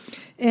anyway.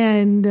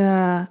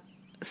 And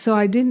so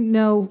I didn't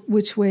know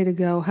which way to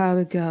go, how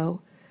to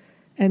go.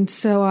 And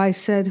so I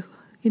said,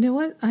 you know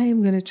what? I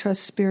am going to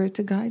trust Spirit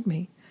to guide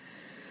me.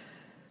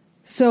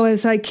 So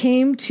as I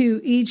came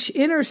to each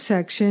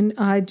intersection,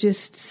 I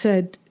just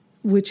said,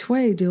 which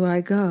way do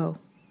I go?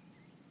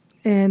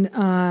 And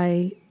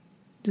I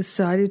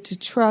decided to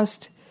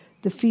trust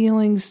the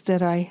feelings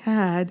that I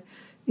had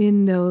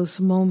in those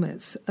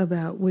moments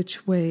about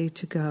which way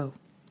to go.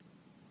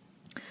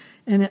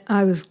 And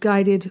I was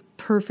guided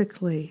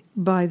perfectly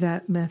by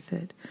that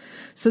method.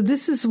 So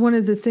this is one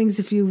of the things,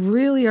 if you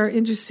really are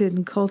interested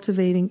in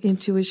cultivating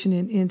intuition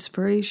and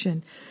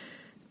inspiration,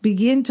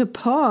 begin to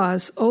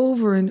pause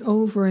over and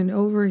over and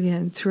over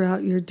again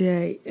throughout your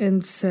day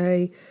and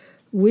say,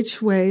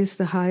 which way is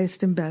the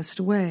highest and best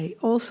way?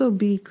 Also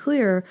be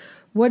clear,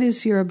 what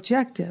is your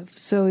objective?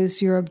 So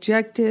is your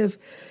objective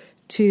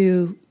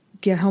to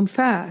get home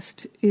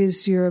fast?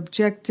 Is your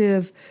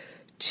objective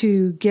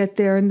to get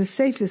there in the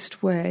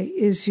safest way?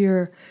 Is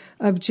your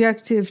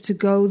objective to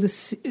go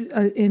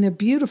in a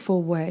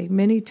beautiful way?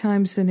 Many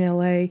times in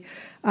LA,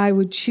 I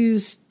would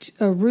choose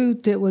a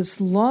route that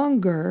was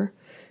longer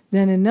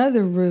than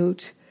another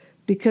route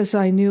because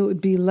I knew it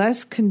would be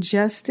less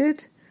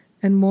congested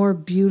and more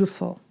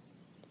beautiful.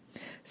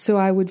 So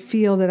I would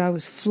feel that I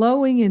was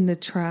flowing in the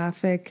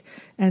traffic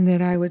and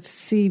that I would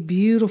see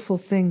beautiful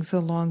things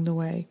along the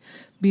way,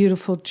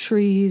 beautiful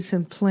trees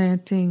and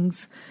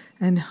plantings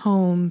and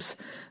homes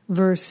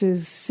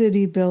versus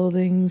city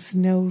buildings,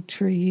 no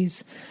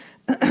trees,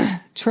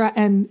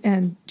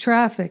 and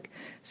traffic.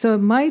 So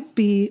it might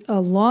be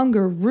a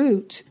longer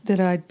route that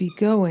I'd be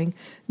going,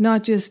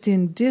 not just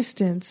in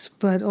distance,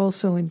 but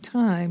also in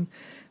time.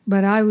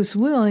 But I was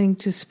willing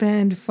to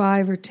spend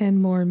 5 or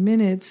 10 more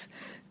minutes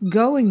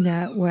going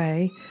that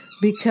way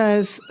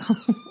because,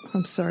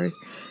 I'm sorry,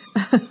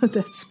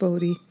 that's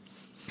Bodhi.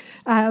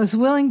 I was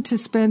willing to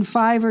spend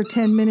 5 or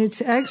 10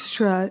 minutes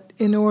extra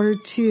in order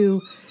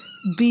to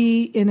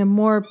be in a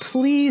more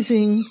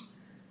pleasing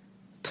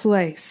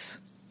place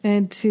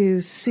and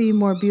to see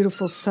more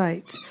beautiful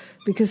sights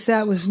because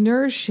that was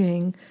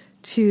nourishing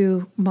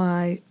to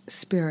my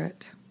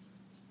spirit.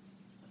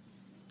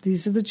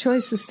 These are the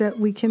choices that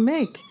we can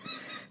make.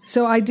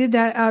 So I did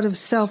that out of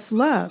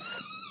self-love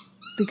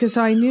because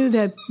I knew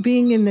that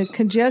being in the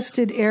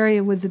congested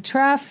area with the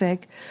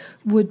traffic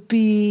would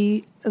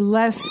be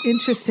less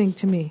interesting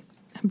to me.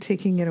 I'm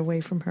taking it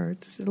away from her.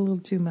 It's a little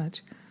too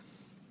much.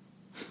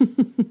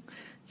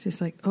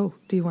 She's like, oh,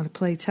 do you want to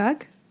play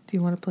tug? Do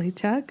you want to play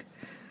tug?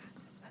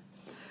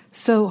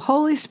 So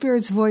Holy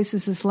Spirit's voice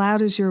is as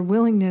loud as your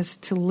willingness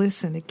to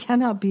listen. It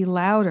cannot be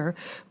louder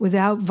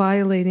without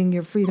violating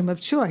your freedom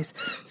of choice.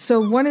 So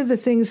one of the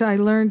things I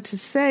learned to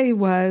say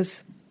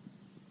was,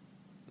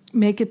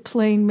 make it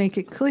plain, make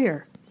it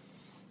clear.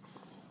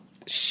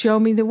 Show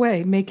me the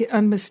way. Make it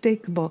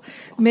unmistakable.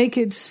 Make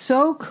it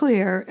so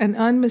clear and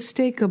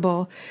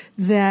unmistakable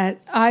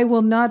that I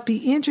will not be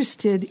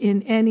interested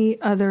in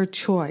any other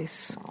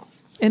choice.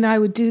 And I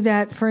would do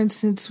that, for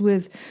instance,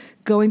 with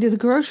going to the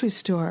grocery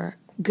store.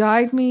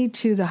 Guide me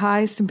to the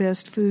highest and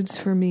best foods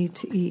for me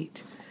to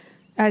eat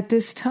at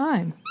this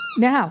time.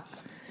 Now,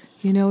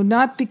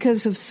 not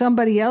because of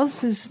somebody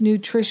else's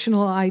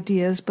nutritional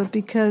ideas, but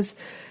because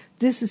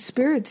this is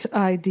Spirit's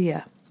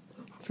idea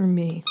for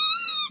me,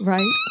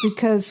 right?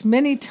 Because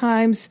many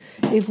times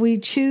if we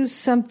choose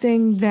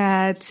something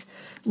that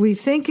we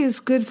think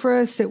is good for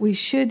us, that we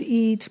should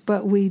eat,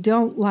 but we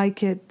don't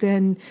like it,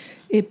 then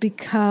it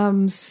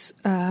becomes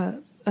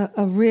a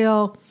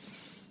real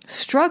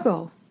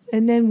struggle.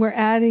 And then we're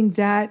adding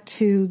that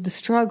to the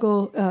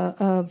struggle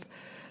of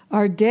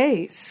our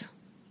days.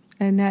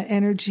 And that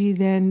energy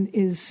then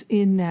is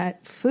in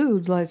that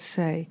food, let's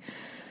say.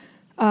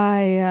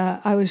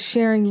 I was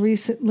sharing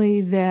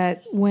recently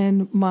that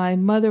when my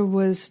mother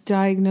was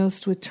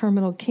diagnosed with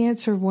terminal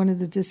cancer, one of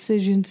the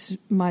decisions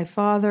my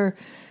father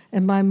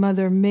and my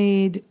mother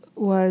made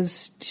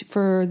was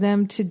for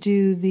them to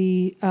do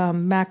the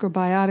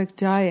macrobiotic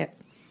diet.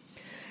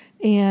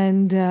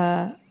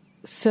 And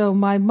so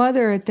my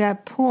mother at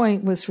that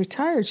point was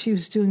retired. She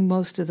was doing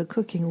most of the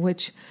cooking,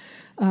 which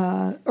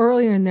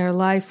earlier in their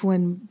life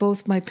when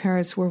both my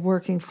parents were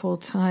working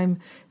full-time,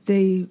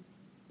 they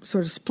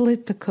sort of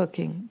split the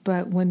cooking.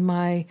 But when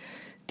my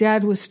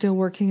dad was still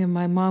working and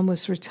my mom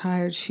was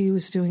retired, she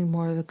was doing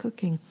more of the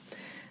cooking.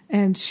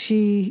 And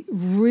she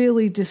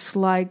really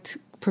disliked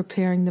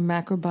preparing the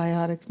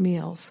macrobiotic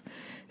meals.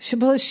 She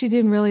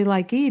didn't really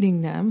like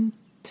eating them,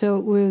 so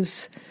it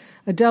was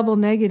a double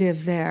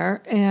negative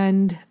there.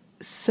 And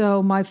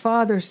so my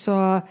father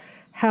saw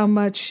how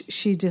much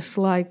she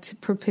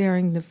disliked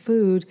preparing the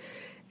food,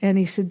 and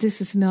he said, this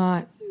is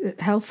not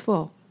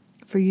healthful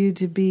for you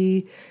to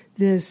be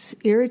this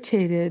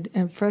irritated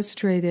and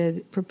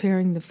frustrated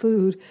preparing the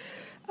food.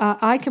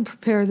 I can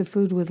prepare the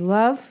food with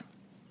love.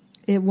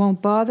 It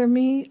won't bother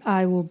me.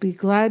 I will be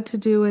glad to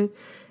do it,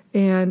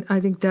 and I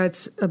think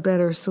that's a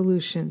better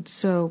solution.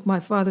 So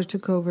my father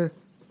took over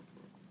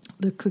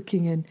the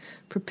cooking and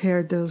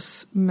prepared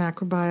those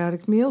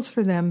macrobiotic meals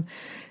for them.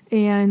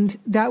 And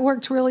that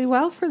worked really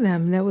well for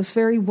them. That was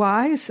very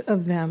wise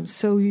of them.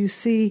 So you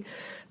see,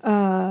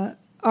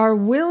 our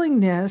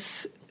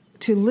willingness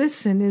to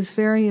listen is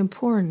very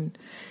important.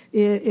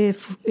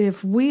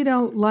 If we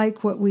don't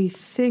like what we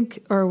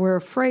think, or we're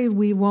afraid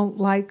we won't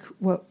like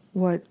what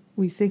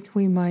we think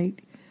we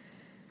might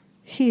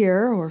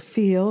hear or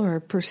feel or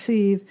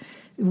perceive,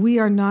 we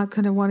are not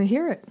going to want to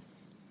hear it.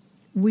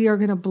 We are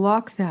going to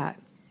block that,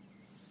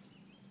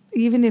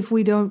 even if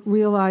we don't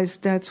realize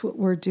that's what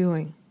we're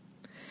doing.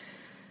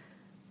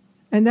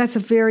 And that's a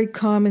very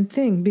common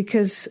thing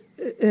because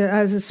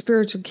as a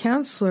spiritual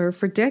counselor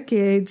for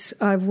decades,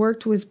 I've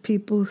worked with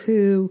people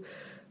who,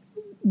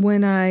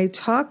 when I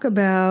talk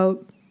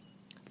about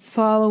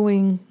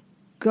following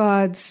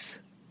God's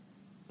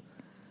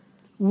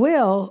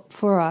will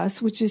for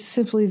us, which is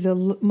simply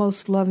the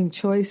most loving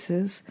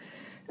choices,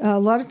 a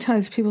lot of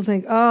times people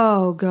think,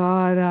 oh,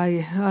 God,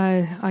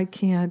 I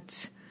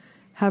can't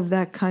have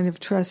that kind of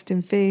trust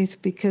and faith,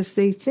 because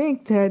they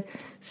think that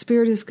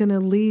Spirit is going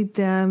to lead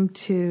them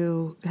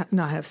to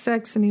not have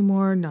sex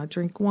anymore, not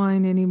drink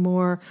wine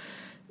anymore,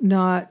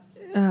 not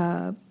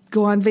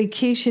go on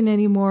vacation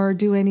anymore,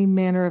 do any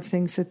manner of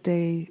things that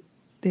they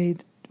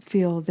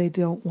feel they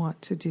don't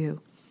want to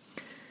do.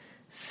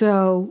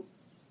 So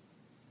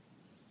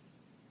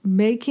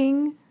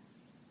making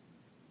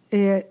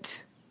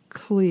it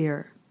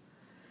clear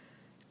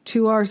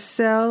to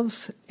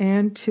ourselves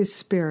and to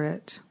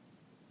Spirit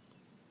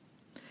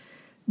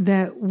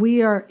that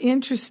we are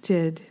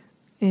interested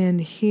in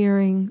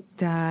hearing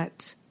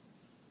that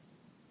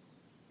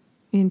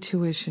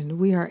intuition.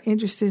 We are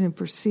interested in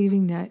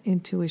perceiving that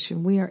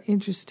intuition. We are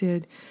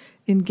interested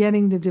in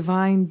getting the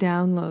divine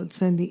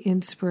downloads and the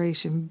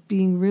inspiration,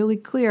 being really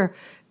clear.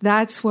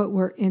 That's what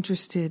we're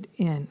interested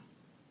in.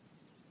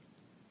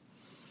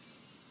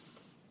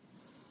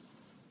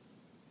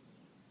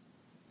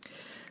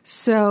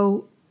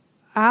 So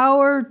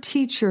our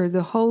teacher,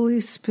 the Holy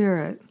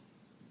Spirit,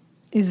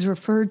 is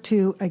referred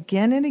to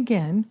again and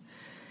again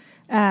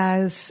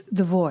as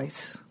the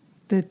voice,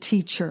 the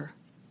teacher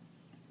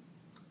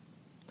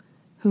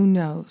who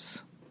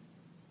knows.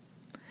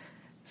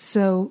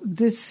 So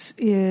this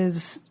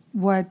is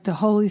what the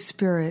Holy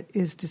Spirit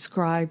is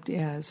described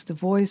as, the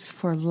voice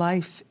for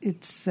life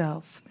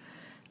itself,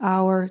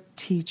 our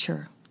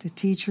teacher, the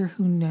teacher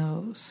who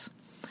knows.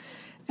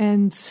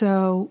 And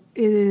so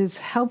it is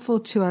helpful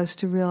to us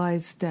to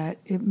realize that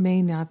it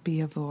may not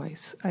be a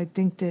voice. I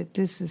think that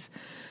this is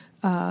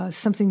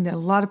something that a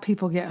lot of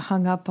people get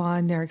hung up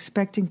on. They're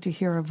expecting to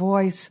hear a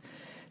voice.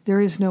 There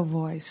is no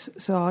voice.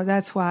 So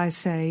that's why I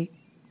say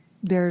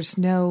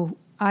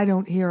I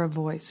don't hear a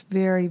voice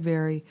very,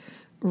 very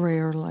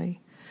rarely.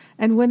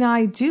 And when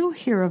I do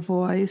hear a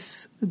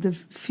voice, the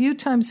few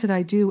times that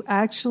I do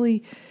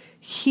actually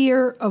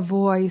hear a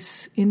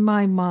voice in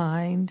my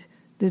mind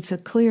that's a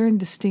clear and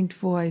distinct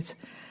voice,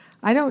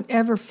 I don't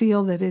ever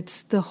feel that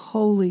it's the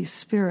Holy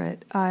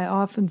Spirit. I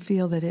often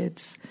feel that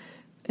it's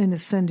an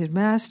ascended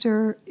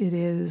master, it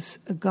is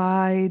a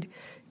guide,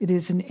 it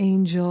is an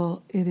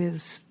angel, it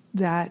is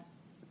that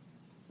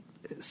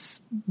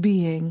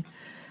being.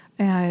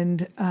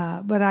 And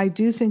but I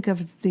do think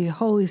of the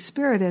Holy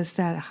Spirit as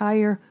that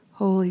higher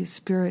Holy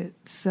Spirit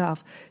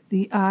self,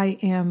 the I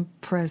am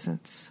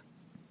presence.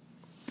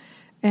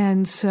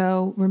 And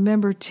so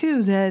remember,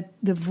 too, that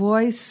the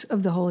voice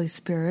of the Holy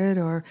Spirit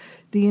or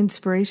the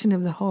inspiration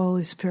of the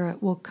Holy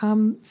Spirit will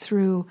come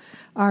through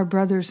our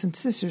brothers and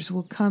sisters,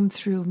 will come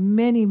through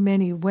many,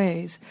 many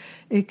ways.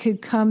 It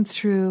could come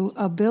through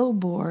a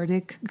billboard.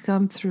 It could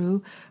come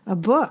through a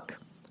book.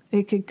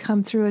 It could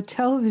come through a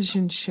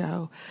television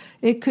show.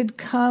 It could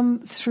come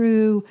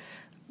through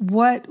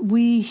what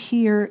we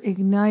hear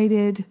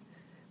ignited,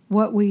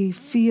 what we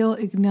feel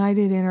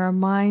ignited in our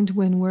mind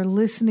when we're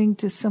listening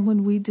to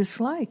someone we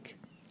dislike.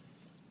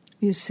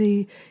 You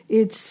see,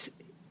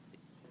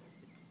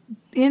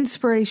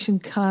 inspiration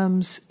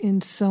comes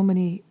in so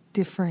many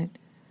different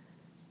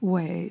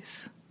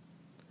ways.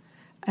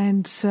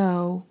 And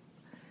so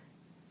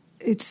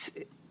it's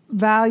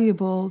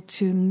valuable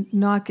to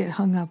not get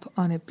hung up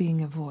on it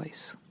being a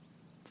voice.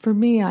 For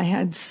me, I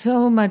had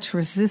so much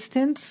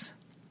resistance,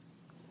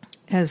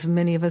 as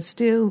many of us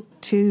do,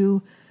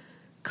 to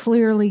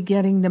clearly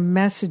getting the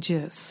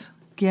messages,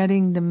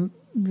 getting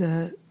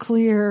the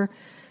clear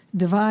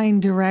divine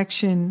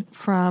direction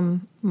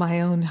from my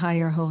own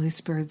higher Holy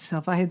Spirit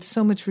self. I had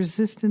so much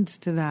resistance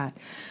to that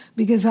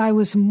because I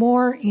was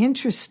more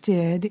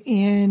interested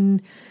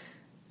in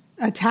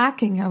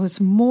attacking. I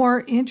was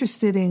more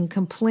interested in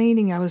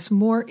complaining. I was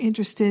more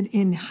interested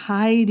in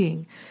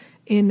hiding,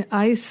 in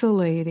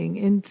isolating,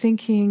 in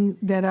thinking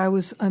that I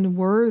was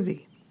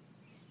unworthy,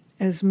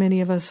 as many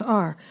of us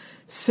are.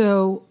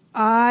 So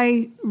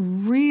I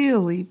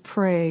really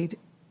prayed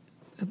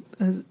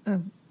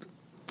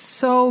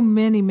so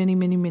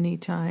many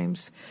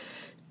times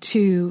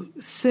to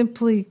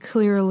simply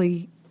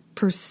clearly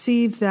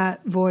perceive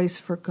that voice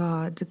for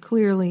God, to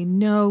clearly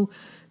know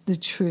the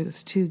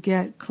truth, to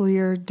get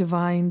clear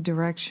divine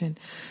direction.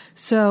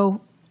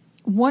 So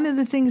one of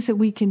the things that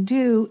we can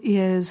do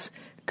is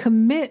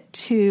commit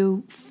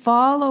to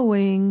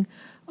following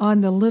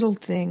on the little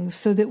things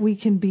so that we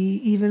can be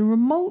even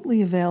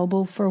remotely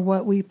available for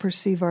what we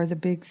perceive are the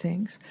big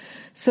things.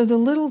 So the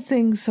little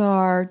things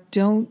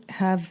don't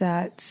have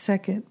that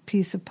second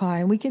piece of pie.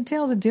 And we can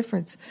tell the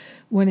difference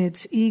when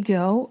it's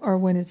ego or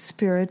when it's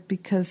spirit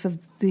because of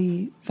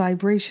the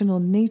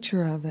vibrational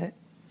nature of it.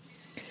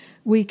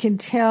 We can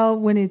tell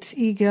when it's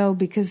ego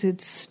because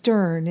it's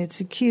stern,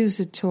 it's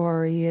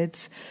accusatory,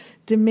 it's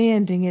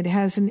demanding, it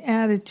has an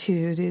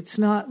attitude, it's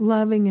not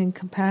loving and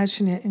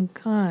compassionate and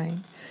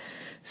kind.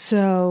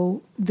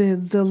 So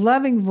the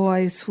loving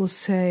voice will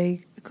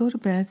say, go to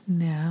bed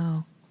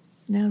now.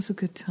 Now's a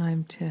good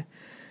time to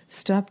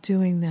stop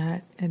doing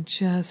that and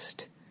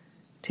just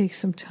take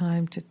some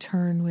time to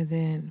turn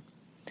within.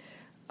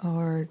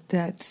 Or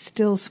that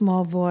still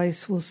small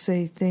voice will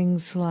say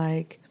things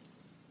like,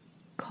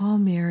 call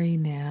Mary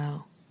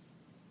now.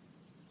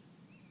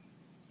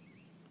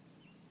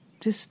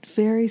 Just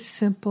very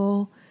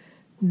simple,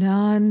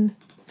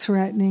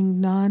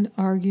 non-threatening,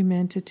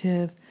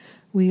 non-argumentative.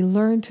 We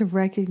learn to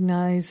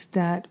recognize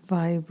that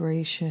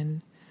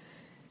vibration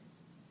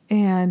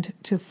and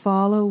to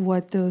follow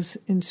what those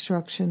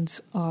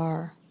instructions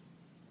are.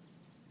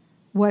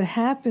 what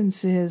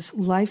happens is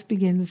life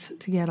begins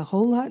to get a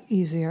whole lot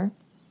easier,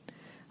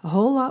 a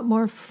whole lot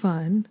more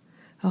fun,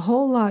 a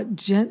whole lot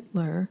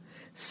gentler,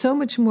 so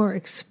much more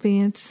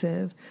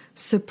expansive,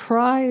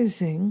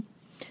 surprising.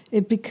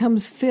 It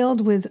becomes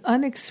filled with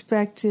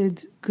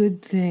unexpected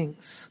good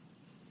things.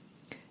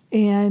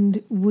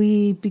 And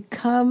we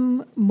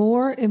become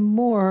more and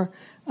more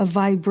a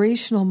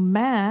vibrational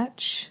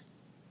match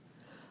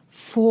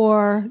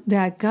for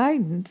that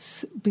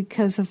guidance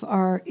because of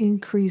our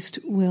increased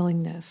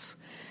willingness.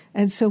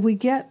 And so we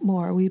get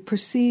more, we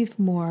perceive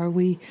more,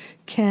 we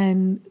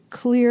can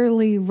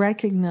clearly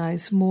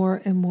recognize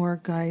more and more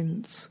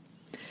guidance.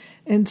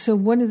 And so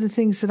one of the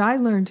things that I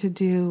learned to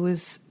do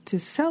was to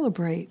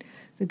celebrate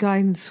the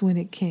guidance when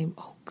it came.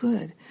 Oh,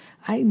 good.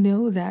 I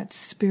know that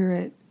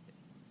spirit.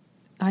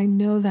 I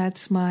know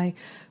that's my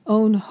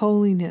own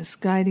holiness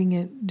guiding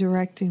it,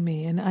 directing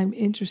me, and I'm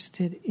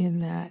interested in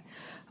that.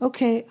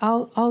 Okay,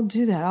 I'll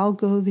do that. I'll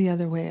go the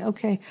other way.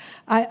 Okay,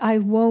 I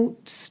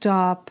won't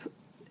stop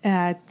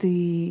at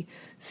the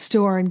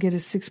store and get a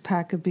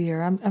 6-pack of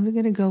beer. I'm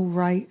going to go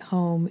right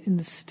home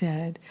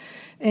instead.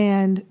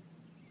 And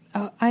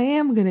I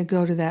am going to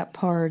go to that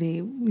party,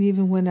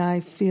 even when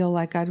I feel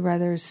like I'd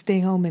rather stay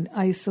home and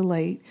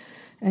isolate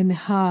and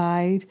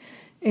hide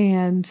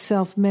and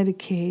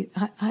self-medicate.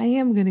 I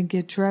am going to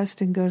get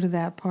dressed and go to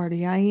that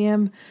party. I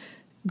am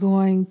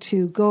going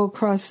to go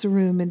across the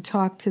room and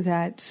talk to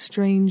that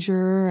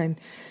stranger and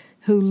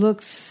who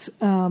looks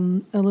a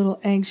little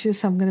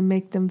anxious. I'm going to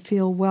make them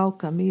feel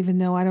welcome, even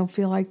though I don't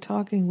feel like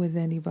talking with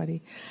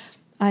anybody.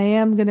 I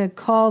am going to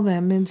call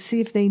them and see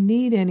if they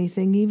need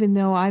anything, even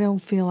though I don't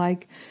feel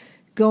like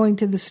going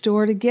to the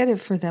store to get it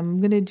for them. I'm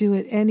going to do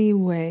it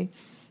anyway.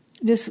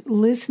 Just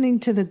listening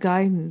to the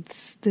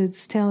guidance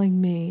that's telling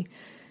me,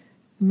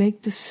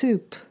 make the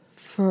soup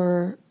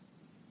for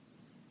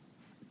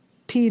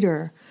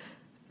Peter,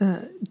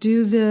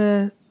 do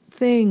the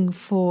thing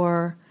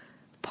for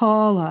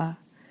Paula.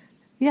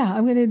 Yeah,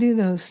 I'm going to do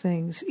those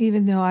things,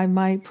 even though I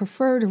might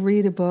prefer to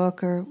read a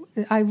book, or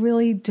I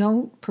really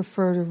don't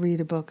prefer to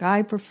read a book.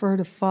 I prefer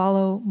to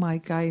follow my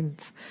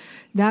guidance.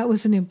 That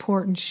was an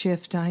important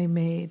shift I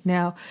made.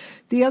 Now,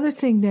 the other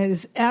thing that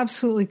is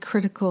absolutely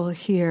critical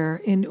here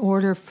in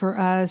order for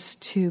us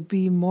to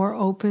be more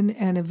open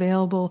and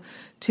available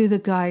to the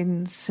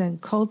guidance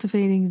and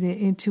cultivating the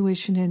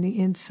intuition and the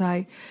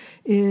insight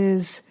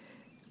is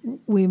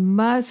we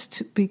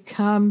must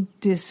become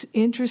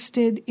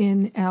disinterested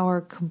in our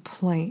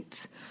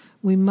complaints.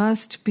 We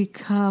must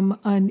become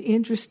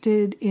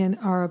uninterested in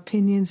our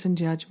opinions and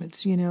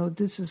judgments. You know,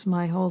 this is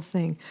my whole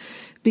thing.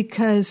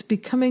 Because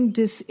becoming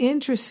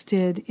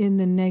disinterested in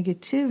the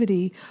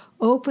negativity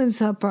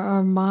opens up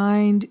our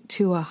mind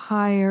to a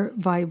higher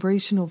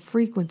vibrational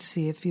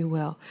frequency, if you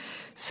will.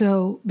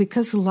 So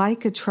because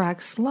like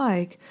attracts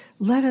like,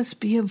 let us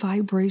be a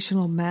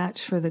vibrational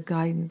match for the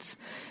guidance.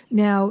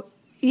 Now,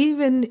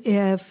 even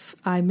if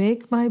I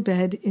make my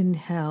bed in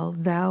hell,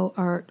 thou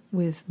art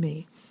with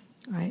me.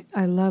 Right?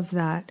 I love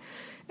that.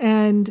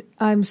 And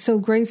I'm so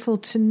grateful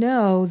to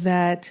know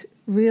that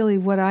really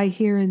what I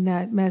hear in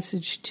that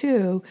message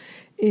too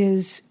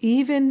is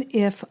even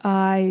if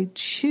I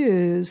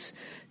choose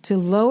to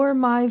lower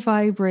my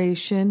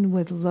vibration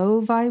with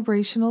low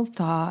vibrational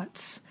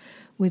thoughts,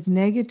 with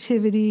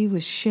negativity,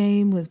 with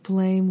shame, with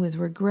blame, with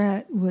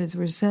regret, with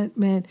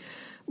resentment,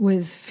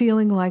 with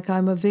feeling like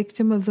I'm a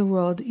victim of the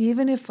world,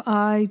 even if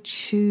I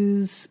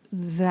choose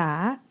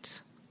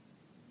that,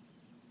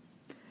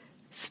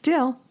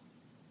 still,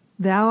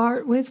 thou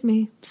art with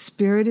me.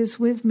 Spirit is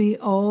with me,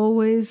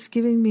 always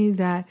giving me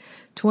that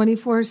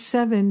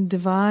 24/7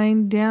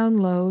 divine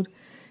download,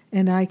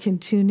 and I can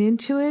tune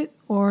into it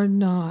or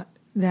not.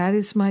 That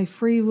is my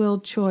free will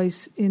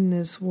choice in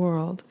this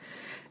world.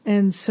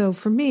 And so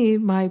for me,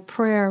 my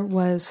prayer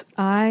was,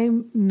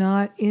 I'm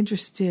not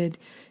interested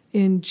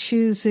in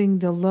choosing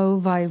the low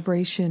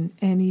vibration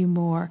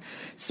anymore.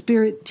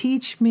 Spirit,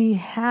 teach me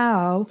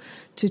how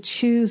to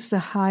choose the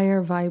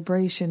higher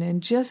vibration.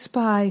 And just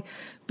by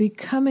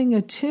becoming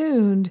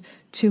attuned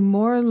to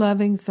more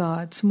loving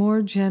thoughts,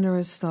 more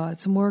generous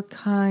thoughts, more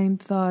kind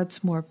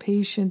thoughts, more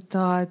patient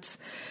thoughts,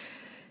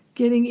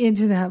 getting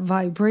into that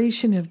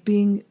vibration of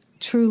being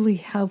truly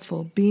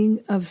helpful, being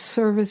of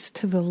service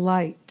to the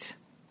light,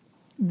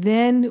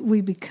 then we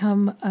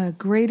become a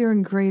greater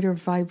and greater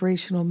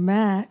vibrational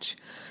match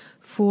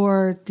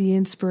for the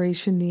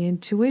inspiration, the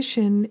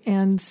intuition,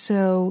 and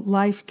so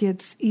life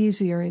gets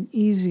easier and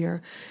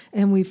easier,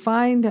 and we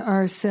find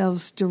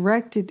ourselves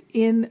directed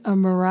in a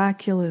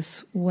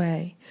miraculous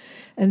way.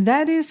 And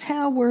that is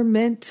how we're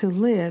meant to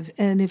live,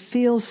 and it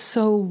feels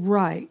so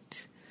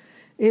right.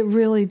 It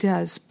really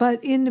does.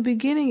 But in the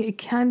beginning, it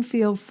can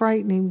feel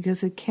frightening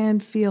because it can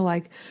feel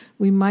like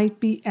we might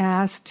be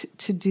asked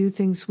to do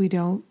things we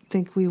don't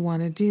think we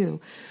want to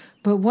do.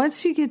 But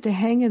once you get the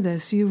hang of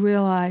this, you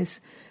realize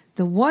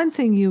the one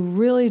thing you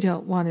really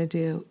don't want to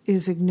do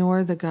is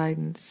ignore the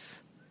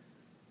guidance.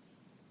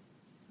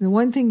 The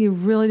one thing you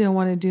really don't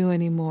want to do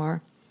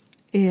anymore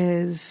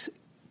is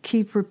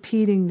keep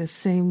repeating the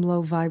same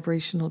low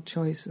vibrational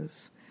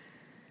choices.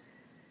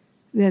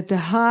 that the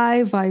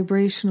high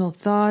vibrational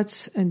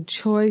thoughts and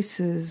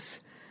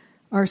choices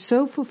are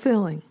so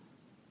fulfilling,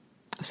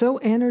 so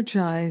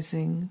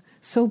energizing,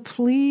 so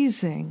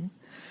pleasing,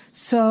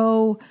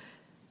 so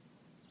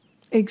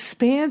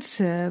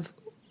expansive.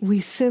 We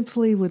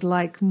simply would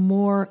like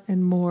more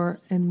and more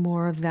and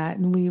more of that.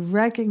 And we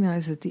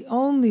recognize that the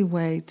only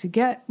way to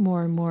get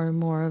more and more and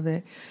more of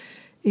it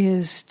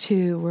is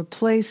to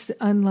replace the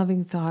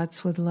unloving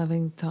thoughts with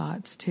loving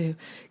thoughts, to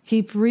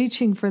keep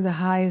reaching for the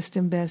highest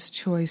and best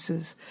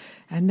choices.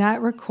 And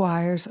that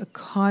requires a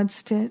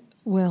constant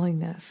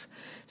willingness.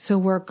 So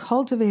we're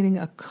cultivating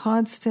a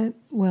constant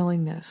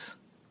willingness.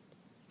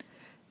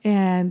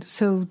 And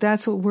so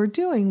that's what we're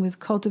doing with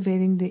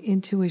cultivating the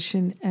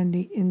intuition and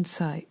the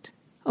insight.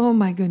 Oh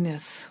my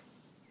goodness.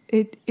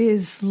 It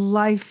is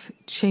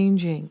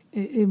life-changing.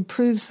 It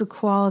improves the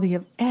quality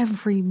of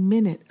every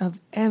minute of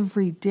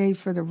every day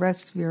for the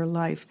rest of your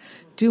life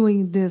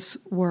doing this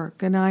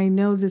work. And I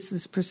know this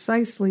is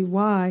precisely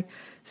why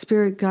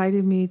Spirit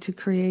guided me to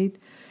create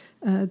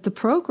the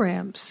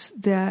programs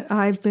that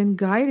I've been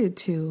guided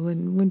to.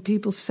 And when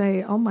people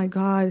say, oh my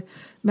God,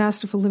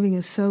 Masterful Living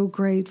is so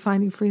great,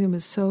 Finding Freedom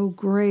is so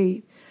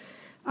great,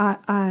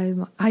 I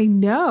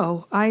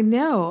know,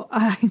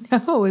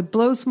 it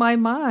blows my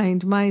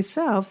mind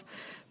myself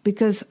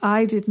because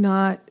I did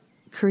not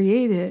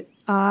create it.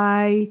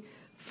 I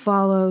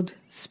followed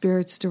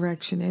Spirit's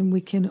direction, and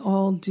we can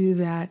all do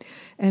that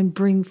and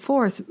bring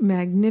forth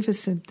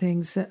magnificent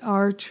things that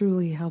are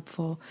truly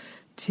helpful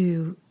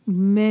to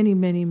many,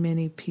 many,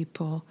 many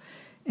people.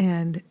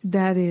 And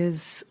that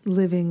is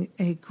living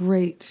a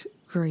great,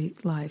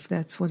 great life.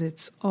 That's what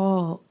it's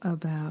all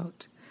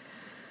about.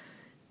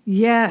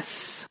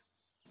 Yes.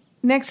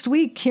 Next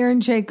week,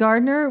 Karen J.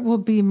 Gardner will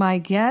be my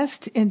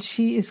guest, and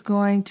she is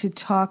going to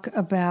talk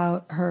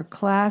about her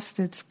class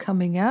that's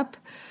coming up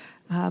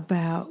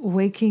about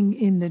waking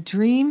in the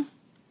dream.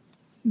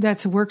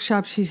 That's a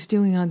workshop she's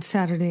doing on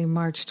Saturday,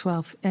 March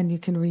 12th, and you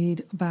can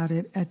read about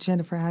it at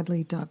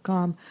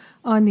jenniferhadley.com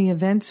on the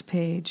events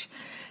page.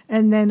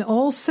 And then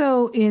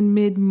also in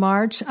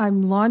mid-March,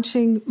 I'm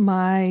launching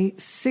my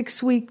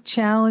 6-week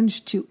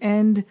challenge to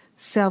end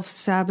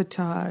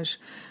self-sabotage,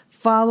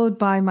 followed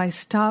by my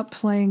Stop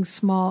Playing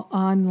Small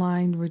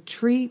online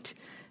retreat,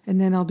 and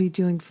then I'll be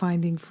doing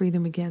Finding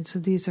Freedom again. So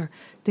these are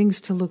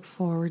things to look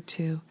forward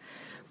to.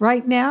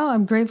 Right now,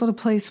 I'm grateful to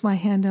place my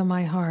hand on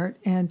my heart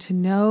and to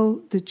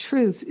know the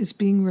truth is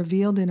being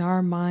revealed in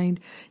our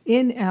mind,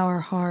 in our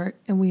heart,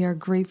 and we are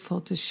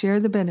grateful to share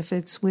the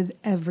benefits with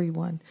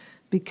everyone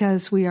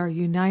because we are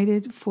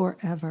united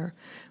forever.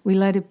 We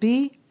let it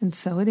be, and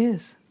so it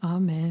is.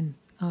 Amen.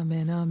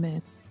 Amen.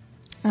 Amen.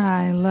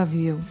 I love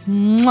you.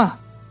 Mwah.